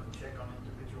government come and check on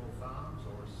individual farms,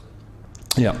 or is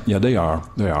it? Yeah, they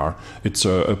are. It's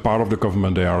a part of the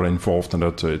government. They are involved in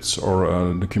that. It's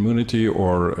or the community,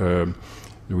 or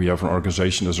we have an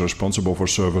organization that's responsible for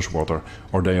surface water,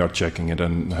 or they are checking it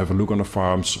and have a look on the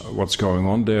farms. What's going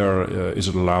on there? Is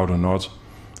it allowed or not?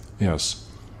 Yes.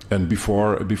 And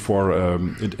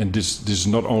and this is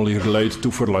not only related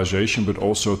to fertilization, but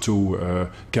also to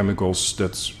chemicals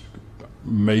that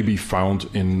may be found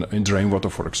in drain water,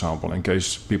 for example. In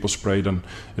case people spray them,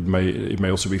 it may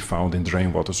also be found in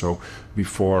drain water. So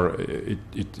before it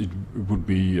would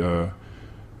be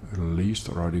released,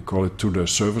 or how do you call it, to the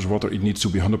surface water, it needs to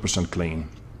be 100% clean.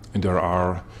 And there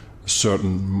are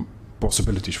certain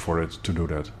possibilities for it to do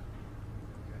that.